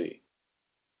TMZ.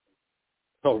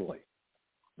 Totally.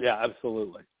 Yeah,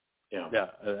 absolutely. Yeah. Yeah,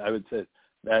 I would say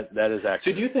that is accurate.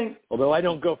 So do you think, although I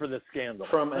don't go for the scandal.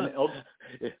 From an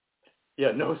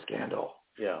no scandal.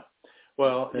 Yeah.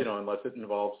 Well, unless it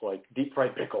involves like deep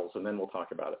fried pickles, and then we'll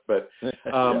talk about it. But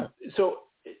so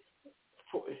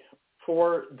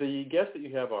for the guests that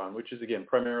you have on, which is again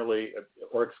primarily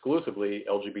or exclusively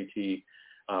LGBT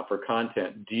for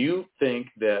content, do you think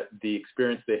that the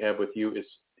experience they have with you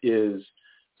is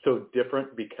so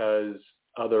different because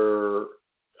other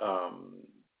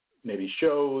maybe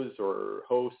shows or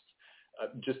hosts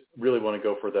just really want to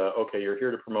go for you're here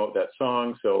to promote that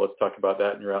song, so let's talk about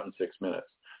that, and you're out in 6 minutes?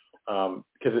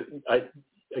 Because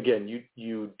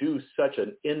you do such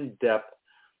an in-depth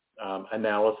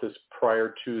analysis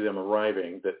prior to them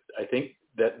arriving that I think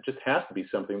that just has to be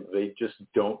something that they just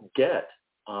don't get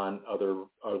on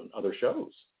other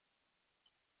shows.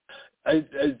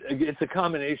 It's a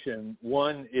combination.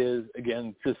 One is,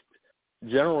 again, just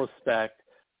general respect,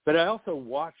 but I also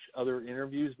watch other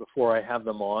interviews before I have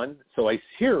them on. So I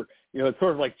hear, it's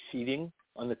sort of like cheating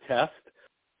on the test.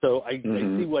 So I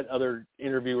see what other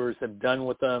interviewers have done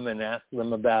with them and ask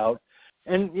them about.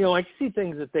 And, I see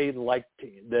things that they like,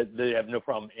 that they have no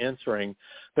problem answering.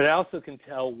 But I also can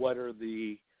tell what are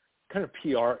the kind of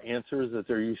PR answers that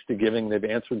they're used to giving. They've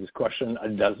answered this question a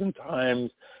dozen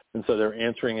times, and so they're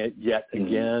answering it yet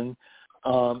again.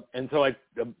 And so I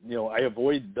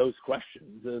avoid those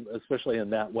questions, especially in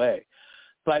that way.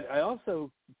 But I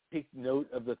also take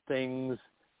note of the things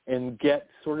and get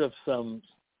sort of some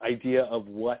idea of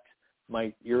what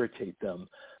might irritate them.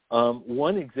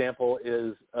 One example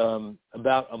is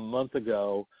about a month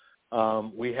ago,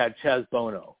 we had Chaz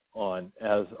Bono on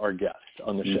as our guest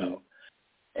on the show.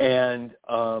 And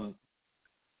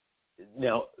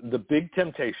now the big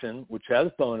temptation with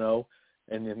Chaz Bono,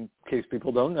 and in case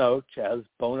people don't know, Chaz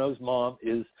Bono's mom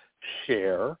is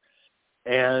Cher.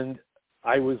 And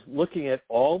I was looking at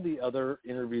all the other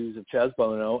interviews of Chaz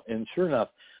Bono, and sure enough,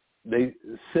 they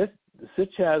sit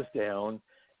Chaz down,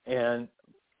 and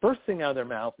first thing out of their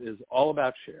mouth is all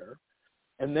about Cher.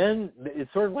 And then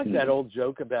it's sort of like that old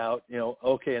joke about,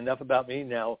 okay, enough about me.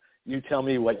 Now you tell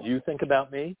me what you think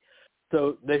about me.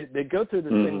 So they go through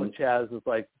this thing with Chaz. It's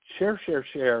like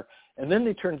Cher. And then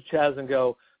they turn to Chaz and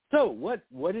go, so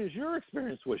what is your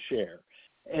experience with Cher?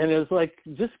 And it was like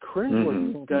just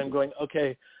cringe-worthy. I'm going,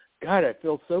 okay, God, I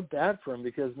feel so bad for him,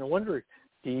 because no wonder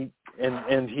he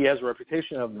has a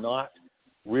reputation of not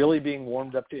really being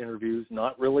warmed up to interviews,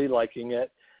 not really liking it,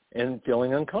 and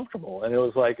feeling uncomfortable. And it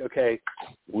was like, okay,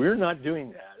 we're not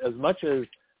doing that. As much as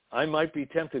I might be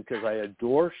tempted because I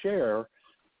adore Cher,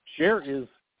 Cher is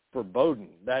verboten.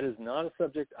 That is not a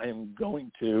subject I am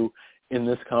going to in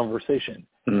this conversation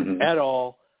at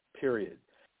all, period.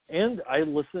 And I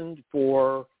listened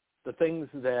for the things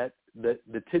that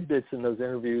the tidbits in those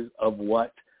interviews of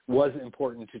what was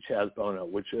important to Chaz Bono,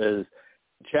 which is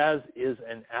Chaz is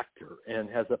an actor and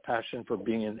has a passion for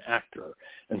being an actor.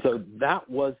 And so that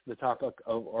was the topic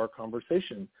of our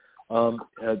conversation on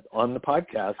the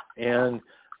podcast. And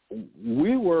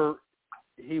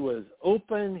he was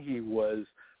open, he was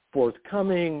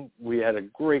forthcoming, we had a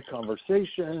great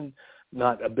conversation,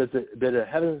 not a bit of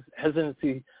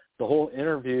hesitancy the whole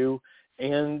interview.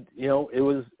 And, it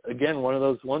was, again, one of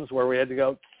those ones where we had to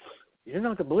go, you're not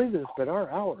going to believe this, but our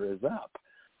hour is up.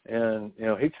 And,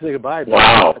 hate to say goodbye,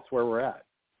 but that's where we're at,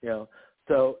 So,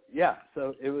 so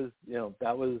it was,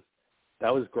 that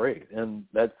was great. And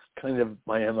that's kind of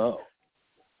my MO.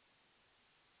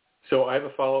 So I have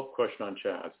a follow-up question on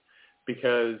Chaz,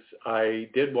 because I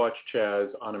did watch Chaz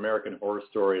on American Horror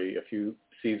Story a few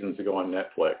seasons ago on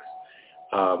Netflix.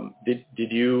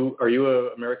 Are you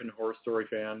a American Horror Story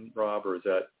fan, Rob, or is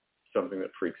that something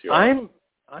that freaks you out?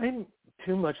 I'm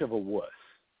too much of a wuss.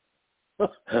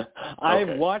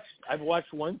 I've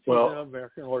watched one season of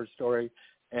American Horror Story,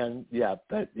 and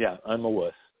I'm a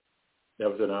wuss.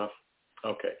 That was enough?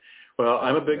 Okay. Well,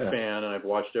 I'm a big fan, and I've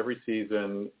watched every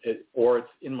season, or it's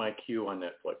in my queue on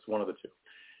Netflix, one of the two.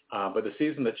 But the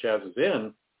season that Chaz was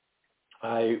in,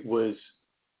 I was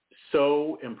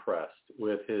so impressed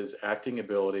with his acting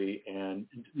ability, and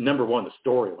number one, the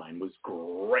storyline was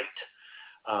great.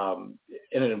 And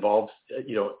it involves,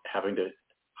 having to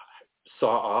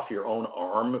saw off your own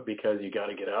arm because you got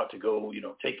to get out to go,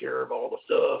 take care of all the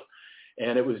stuff.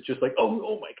 And it was just like,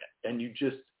 oh my God. And you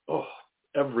just,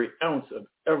 every ounce of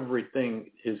everything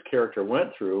his character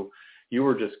went through, you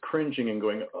were just cringing and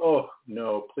going, oh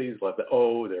no, please let that,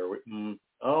 oh no,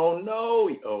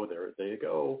 there they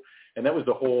go. And that was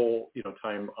the whole,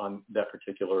 time on that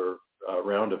particular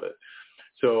round of it.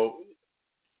 So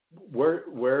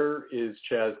where is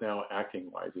Chaz now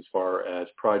acting-wise as far as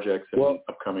projects and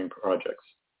upcoming projects?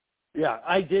 Yeah,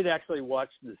 I did actually watch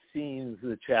the scenes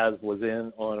that Chaz was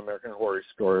in on American Horror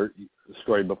Story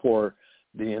before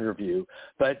the interview.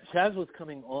 But Chaz was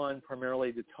coming on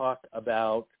primarily to talk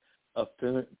about a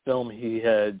film he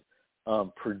had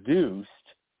produced,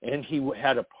 and he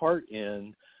had a part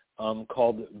in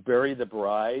called Bury the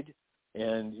Bride,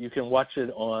 and you can watch it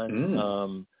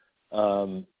on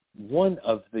one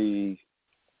of the,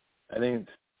 I think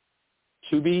it's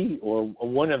Tubi or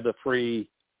one of the free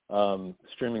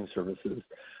streaming services.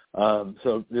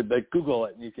 So Google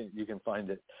it and you can find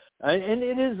it. And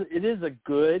it is a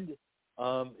good,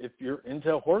 if you're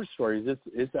into horror stories,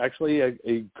 it's actually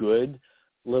a good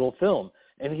little film.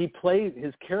 And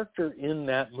his character in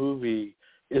that movie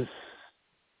is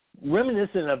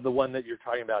reminiscent of the one that you're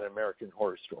talking about in American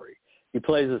Horror Story. He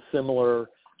plays a similar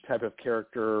type of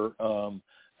character,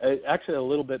 actually a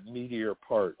little bit meatier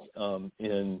part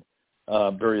in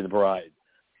Bury the Bride.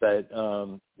 But,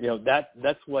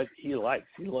 that's what he likes.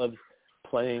 He loves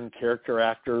playing character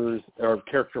actors or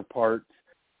character parts.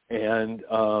 And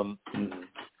the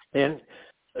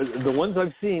ones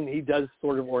I've seen, he does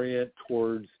sort of orient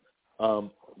towards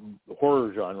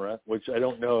horror genre, which I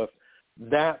don't know if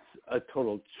that's a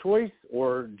total choice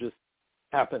or just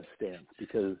happenstance,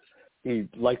 because he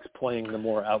likes playing the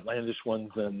more outlandish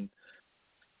ones and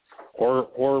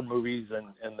horror movies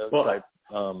and those type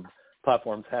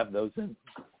platforms have those in.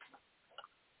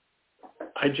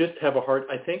 I just have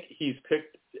I think he's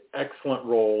picked excellent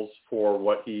roles for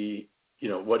what he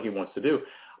wants to do.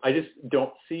 I just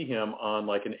don't see him on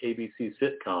like an ABC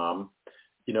sitcom,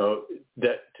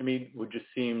 that to me would just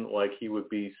seem like he would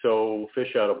be so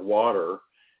fish out of water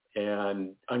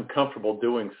and uncomfortable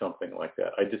doing something like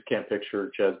that. I just can't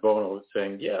picture Chaz Bono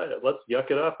saying, yeah, let's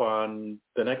yuck it up on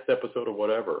the next episode or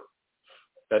whatever.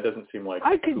 That doesn't seem like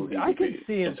I could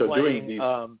see him playing.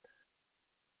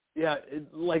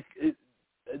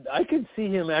 I could see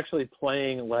him actually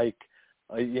playing like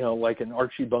an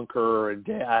Archie Bunker or a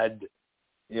dad,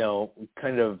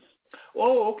 kind of.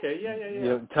 Oh, okay,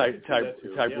 yeah. Type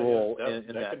role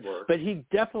in that. Could work. But he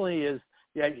definitely is.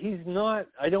 Yeah, he's not.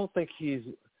 I don't think he's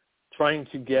trying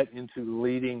to get into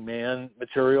leading man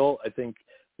material. I think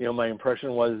my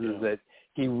impression is that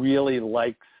he really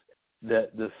likes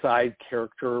the side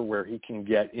character where he can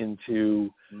get into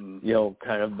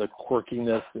kind of the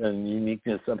quirkiness and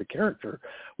uniqueness of the character,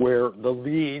 where the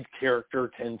lead character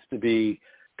tends to be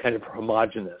kind of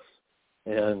homogenous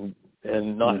and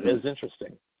not as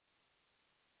interesting.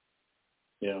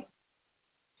 Yeah.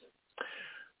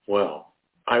 Well,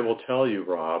 I will tell you,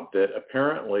 Rob, that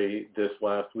apparently this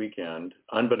last weekend,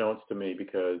 unbeknownst to me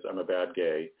because I'm a bad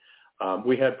gay,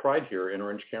 we had Pride here in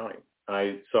Orange County.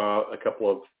 I saw a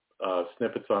couple of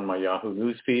snippets on my Yahoo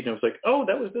News feed, and I was like, oh,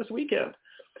 that was this weekend.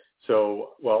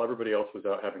 So while everybody else was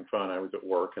out having fun, I was at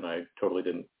work, and I totally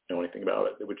didn't know anything about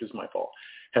it, which is my fault.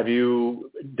 Have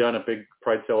you done a big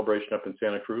Pride celebration up in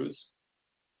Santa Cruz?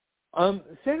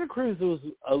 Santa Cruz was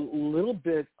a little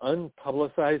bit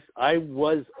unpublicized. I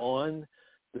was on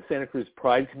the Santa Cruz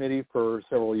Pride Committee for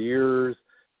several years,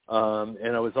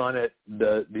 and I was on it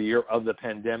the year of the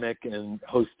pandemic and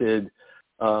hosted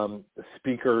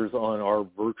speakers on our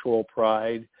virtual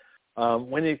Pride.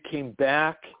 When it came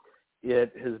back,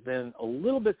 it has been a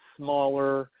little bit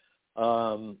smaller,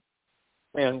 and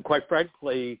quite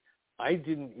frankly, I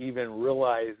didn't even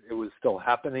realize it was still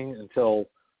happening until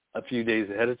a few days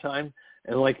ahead of time.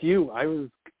 And like you, I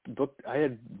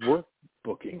had work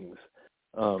bookings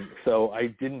So I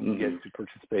didn't get to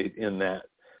participate in that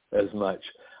as much.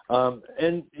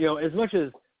 And, you know, as much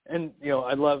as, and, you know,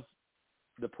 I love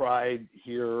the Pride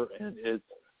here, and it's,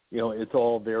 you know, it's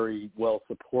all very well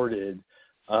supported.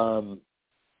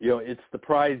 You know, it's the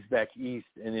prides back east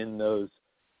and in those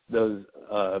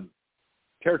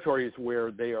territories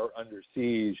where they are under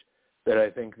siege that I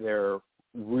think they're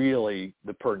really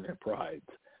the pertinent prides.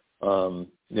 You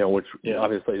know, which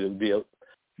obviously would be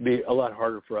a lot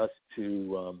harder for us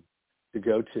to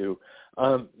go to.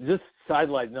 Just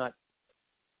sidelight, not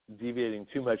deviating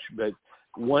too much, but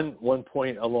one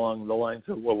point along the lines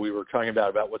of what we were talking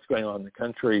about what's going on in the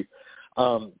country.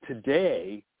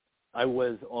 Today, I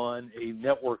was on a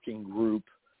networking group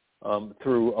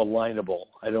through Alignable.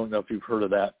 I don't know if you've heard of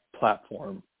that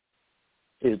platform.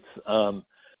 It's kind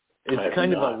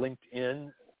of a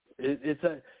LinkedIn.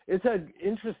 It's an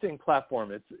interesting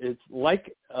platform. It's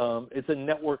like it's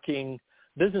a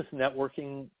business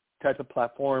networking type of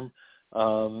platform.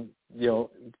 You know,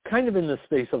 kind of in the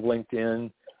space of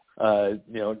LinkedIn. You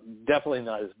know, definitely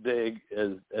not as big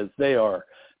as they are,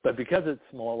 but because it's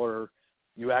smaller,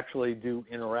 you actually do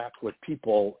interact with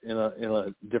people in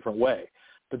a different way.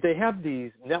 But they have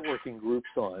these networking groups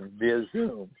on via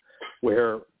Zoom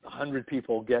where 100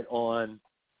 people get on.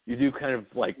 You do kind of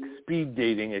like speed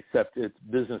dating, except it's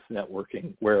business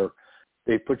networking, where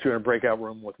they put you in a breakout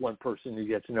room with one person, you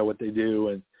get to know what they do,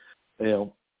 and, you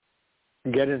know,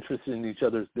 get interested in each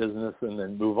other's business and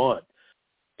then move on.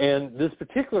 And this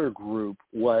particular group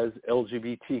was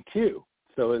LGBTQ.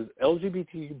 So as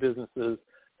LGBTQ businesses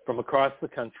from across the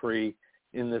country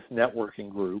in this networking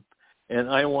group, and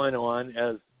I went on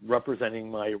as representing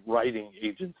my writing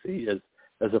agency as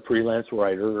a freelance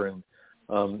writer, and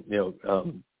you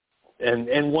know,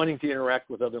 and wanting to interact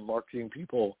with other marketing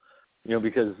people, you know,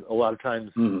 because a lot of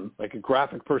times, like a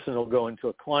graphic person will go into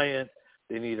a client,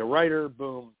 they need a writer,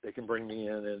 boom, they can bring me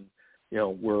in, and, you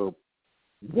know, we're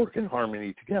work in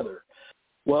harmony together.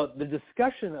 Well, the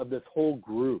discussion of this whole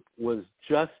group was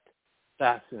just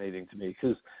fascinating to me,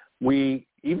 because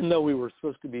even though we were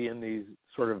supposed to be in these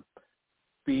sort of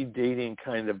speed dating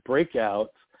kind of breakouts,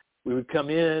 we would come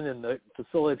in and the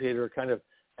facilitator kind of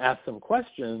asked some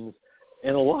questions,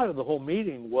 and a lot of the whole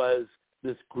meeting was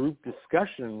this group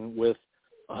discussion with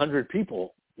 100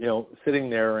 people, you know, sitting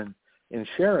there and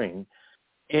sharing.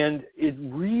 And it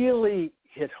really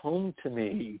hit home to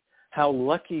me how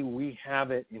lucky we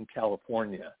have it in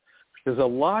California, because a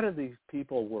lot of these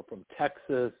people were from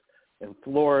Texas and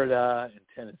Florida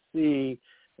and Tennessee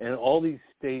and all these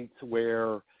states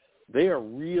where they are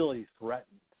really threatened.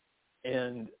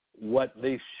 And what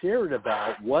they shared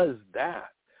about was that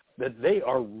they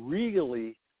are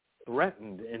really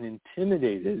threatened and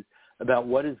intimidated about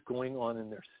what is going on in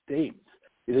their states.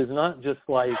 It is not just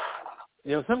like,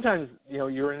 you know, sometimes, you know,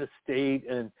 you're in a state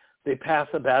and they pass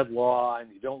a bad law and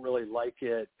you don't really like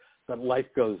it, but life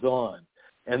goes on.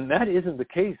 And that isn't the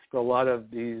case for a lot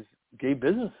of these gay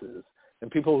businesses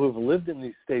and people who have lived in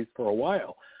these states for a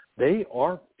while. They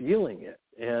are feeling it.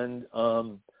 And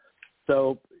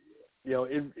so, you know,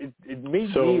 it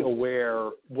made me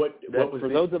aware what was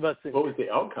the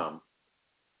outcome?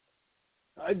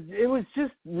 It was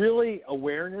just really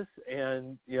awareness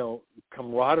and, you know,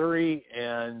 camaraderie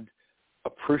and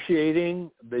appreciating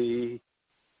the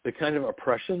kind of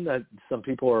oppression that some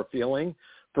people are feeling.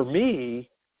 For me,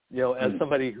 you know, as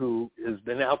somebody who has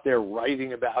been out there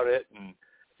writing about it and,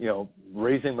 you know,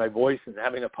 raising my voice and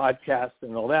having a podcast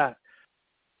and all that,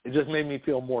 it just made me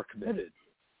feel more committed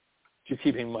to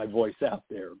keeping my voice out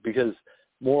there, because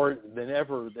more than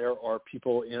ever, there are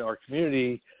people in our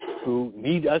community who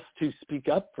need us to speak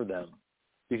up for them,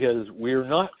 because we're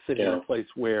not sitting in a place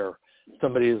where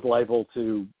somebody is liable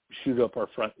to shoot up our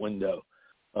front window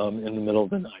in the middle of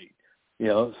the night. You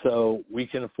know, so we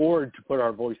can afford to put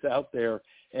our voice out there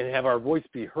and have our voice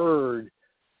be heard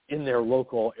in their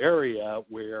local area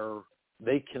where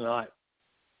they cannot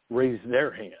raise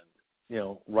their hand, you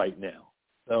know, right now.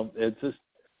 So it's just,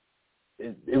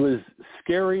 it was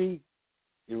scary.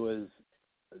 It was,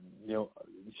 you know, a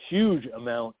huge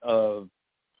amount of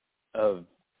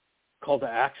call to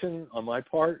action on my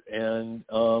part, and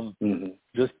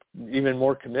just even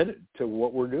more committed to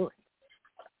what we're doing.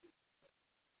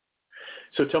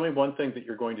 So tell me one thing that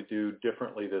you're going to do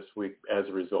differently this week as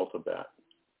a result of that.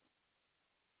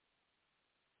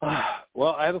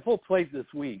 Well, I have a full plate this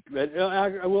week, but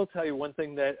I will tell you one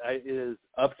thing that is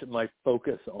up to my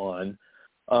focus on.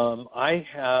 I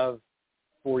have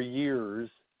for years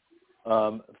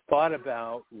thought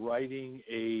about writing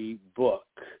a book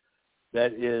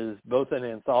that is both an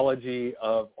anthology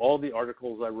of all the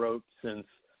articles I wrote since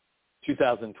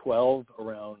 2012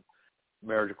 around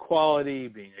marriage equality,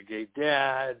 being a gay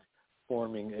dad,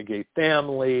 forming a gay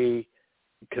family,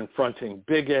 confronting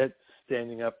bigots,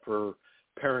 standing up for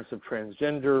parents of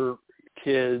transgender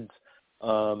kids,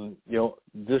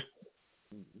 just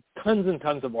tons and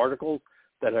tons of articles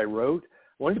that I wrote.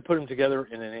 I wanted to put them together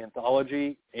in an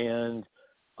anthology and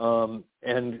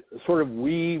sort of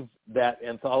weave that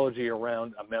anthology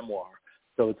around a memoir.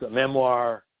 So it's a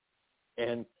memoir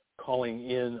and calling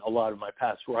in a lot of my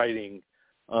past writing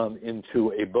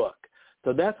into a book.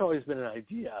 So that's always been an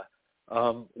idea.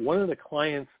 One of the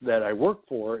clients that I work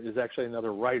for is actually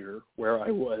another writer, where I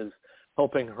was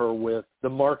helping her with the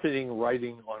marketing,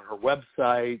 writing on her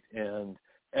website and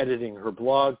editing her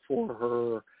blog for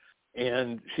her.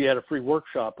 And she had a free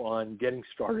workshop on getting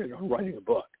started on writing a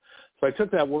book. So I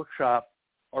took that workshop,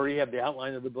 already have the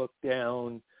outline of the book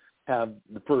down, have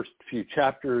the first few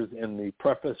chapters and the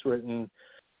preface written.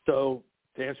 So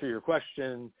to answer your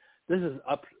question, this has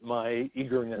upped my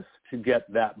eagerness to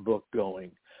get that book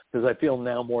going, because I feel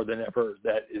now more than ever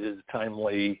that it is a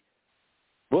timely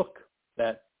book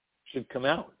that should come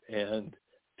out and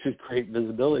should create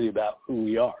visibility about who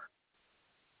we are.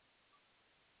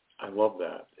 I love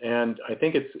that. And I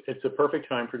think it's a perfect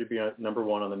time for you to be at number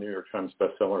one on the New York Times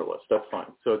bestseller list. That's fine.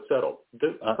 So it's settled.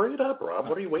 Hurry it up, Rob.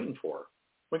 What are you waiting for?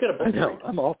 We got a book. I know.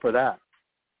 I'm all for that.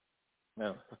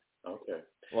 No. Okay.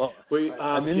 Well,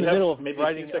 I'm in the middle of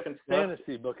writing a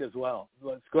fantasy book as well.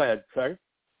 Let's go ahead. Sorry.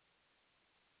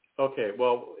 Okay.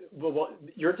 Well,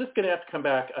 you're just going to have to come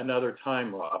back another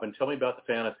time, Rob, and tell me about the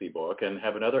fantasy book and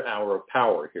have another hour of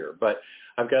power here. But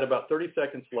I've got about 30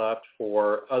 seconds left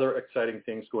for other exciting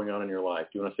things going on in your life.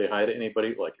 Do you want to say hi to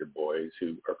anybody, like your boys,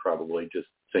 who are probably just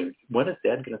saying, when is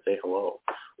Dad going to say hello?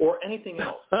 Or anything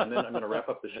else? And then I'm going to wrap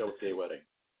up the show with Gay Wedding.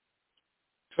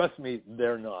 Trust me,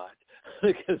 they're not.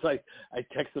 Because I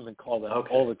text them and call them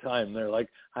all the time. They're like,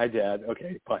 hi, Dad.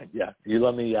 Okay, fine. Yeah. You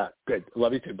love me? Yeah. Good.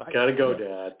 Love you too. Bye. Got to go,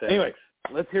 Dad. Thanks. Anyway,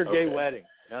 let's hear Gay Wedding.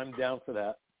 I'm down for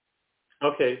that.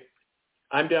 Okay.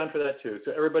 I'm down for that too.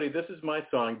 So everybody, this is my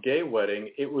song, Gay Wedding.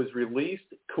 It was released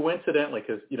coincidentally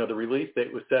because, the release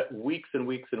date was set weeks and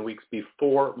weeks and weeks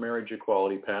before marriage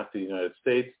equality passed in the United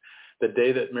States. The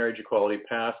day that marriage equality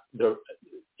passed,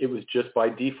 it was just by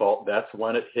default. That's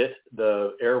when it hit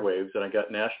the airwaves, and I got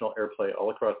national airplay all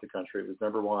across the country. It was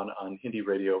number one on Hindi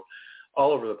radio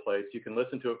all over the place. You can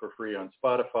listen to it for free on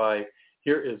Spotify.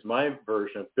 Here is my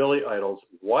version of Billy Idol's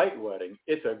White Wedding.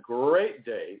 It's a great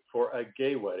day for a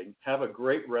gay wedding. Have a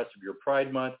great rest of your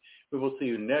Pride Month. We will see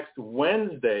you next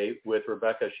Wednesday with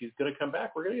Rebecca. She's going to come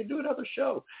back. We're going to do another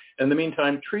show. In the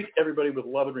meantime, treat everybody with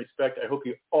love and respect. I hope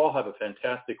you all have a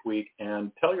fantastic week,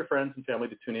 and tell your friends and family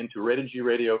to tune in to Rated G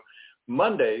Radio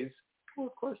Mondays. Well,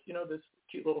 of course, this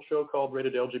cute little show called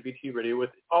Rated LGBT Radio with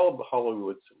all of the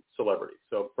Hollywood celebrities.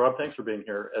 So, Rob, thanks for being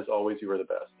here. As always, you are the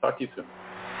best. Talk to you soon.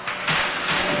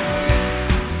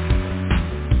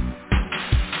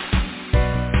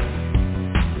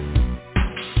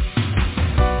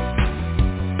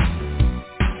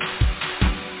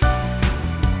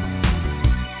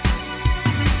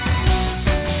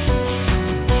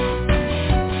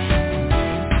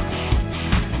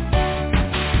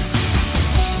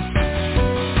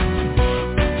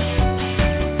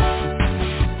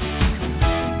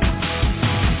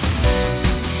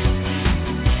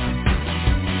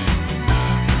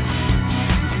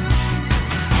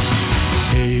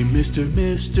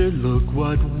 Mister, look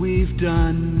what we've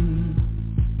done.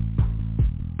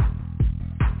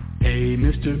 Hey,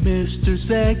 Mister,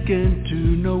 second to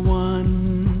no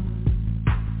one.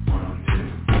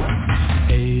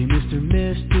 Hey,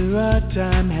 Mister, our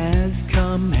time has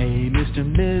come. Hey, Mister,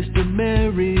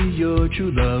 marry your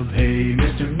true love. Hey,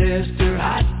 Mister,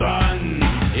 hot bun.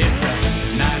 It's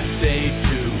a nice day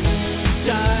to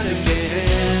start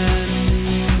again.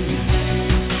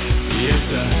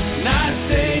 It's a nice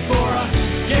day for a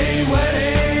gay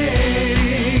wedding.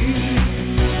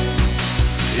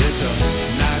 It's a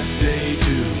nice day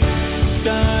to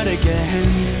start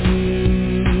again.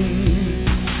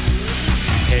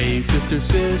 Hey,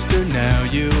 sister, now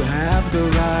you have the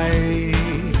right.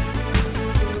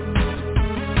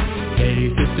 Hey,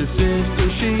 sister,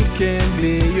 she can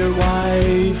be your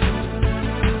wife.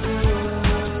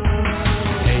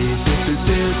 Hey,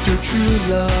 sister, true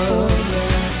love.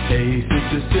 Hey,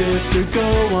 sister, go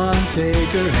on,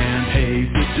 take her hand. Hey,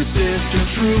 sister,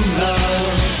 true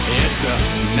love. It's a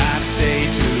nice day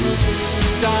to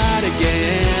start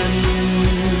again.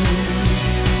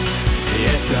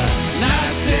 It's a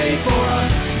nice day for a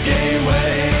gay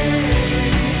wedding.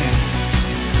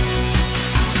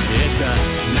 It's a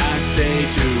nice day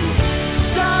to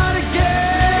start again.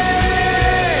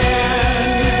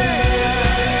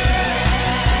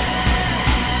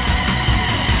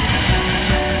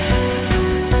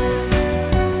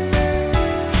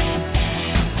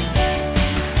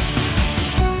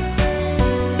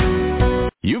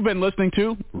 been listening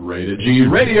to Rated G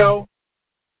Radio.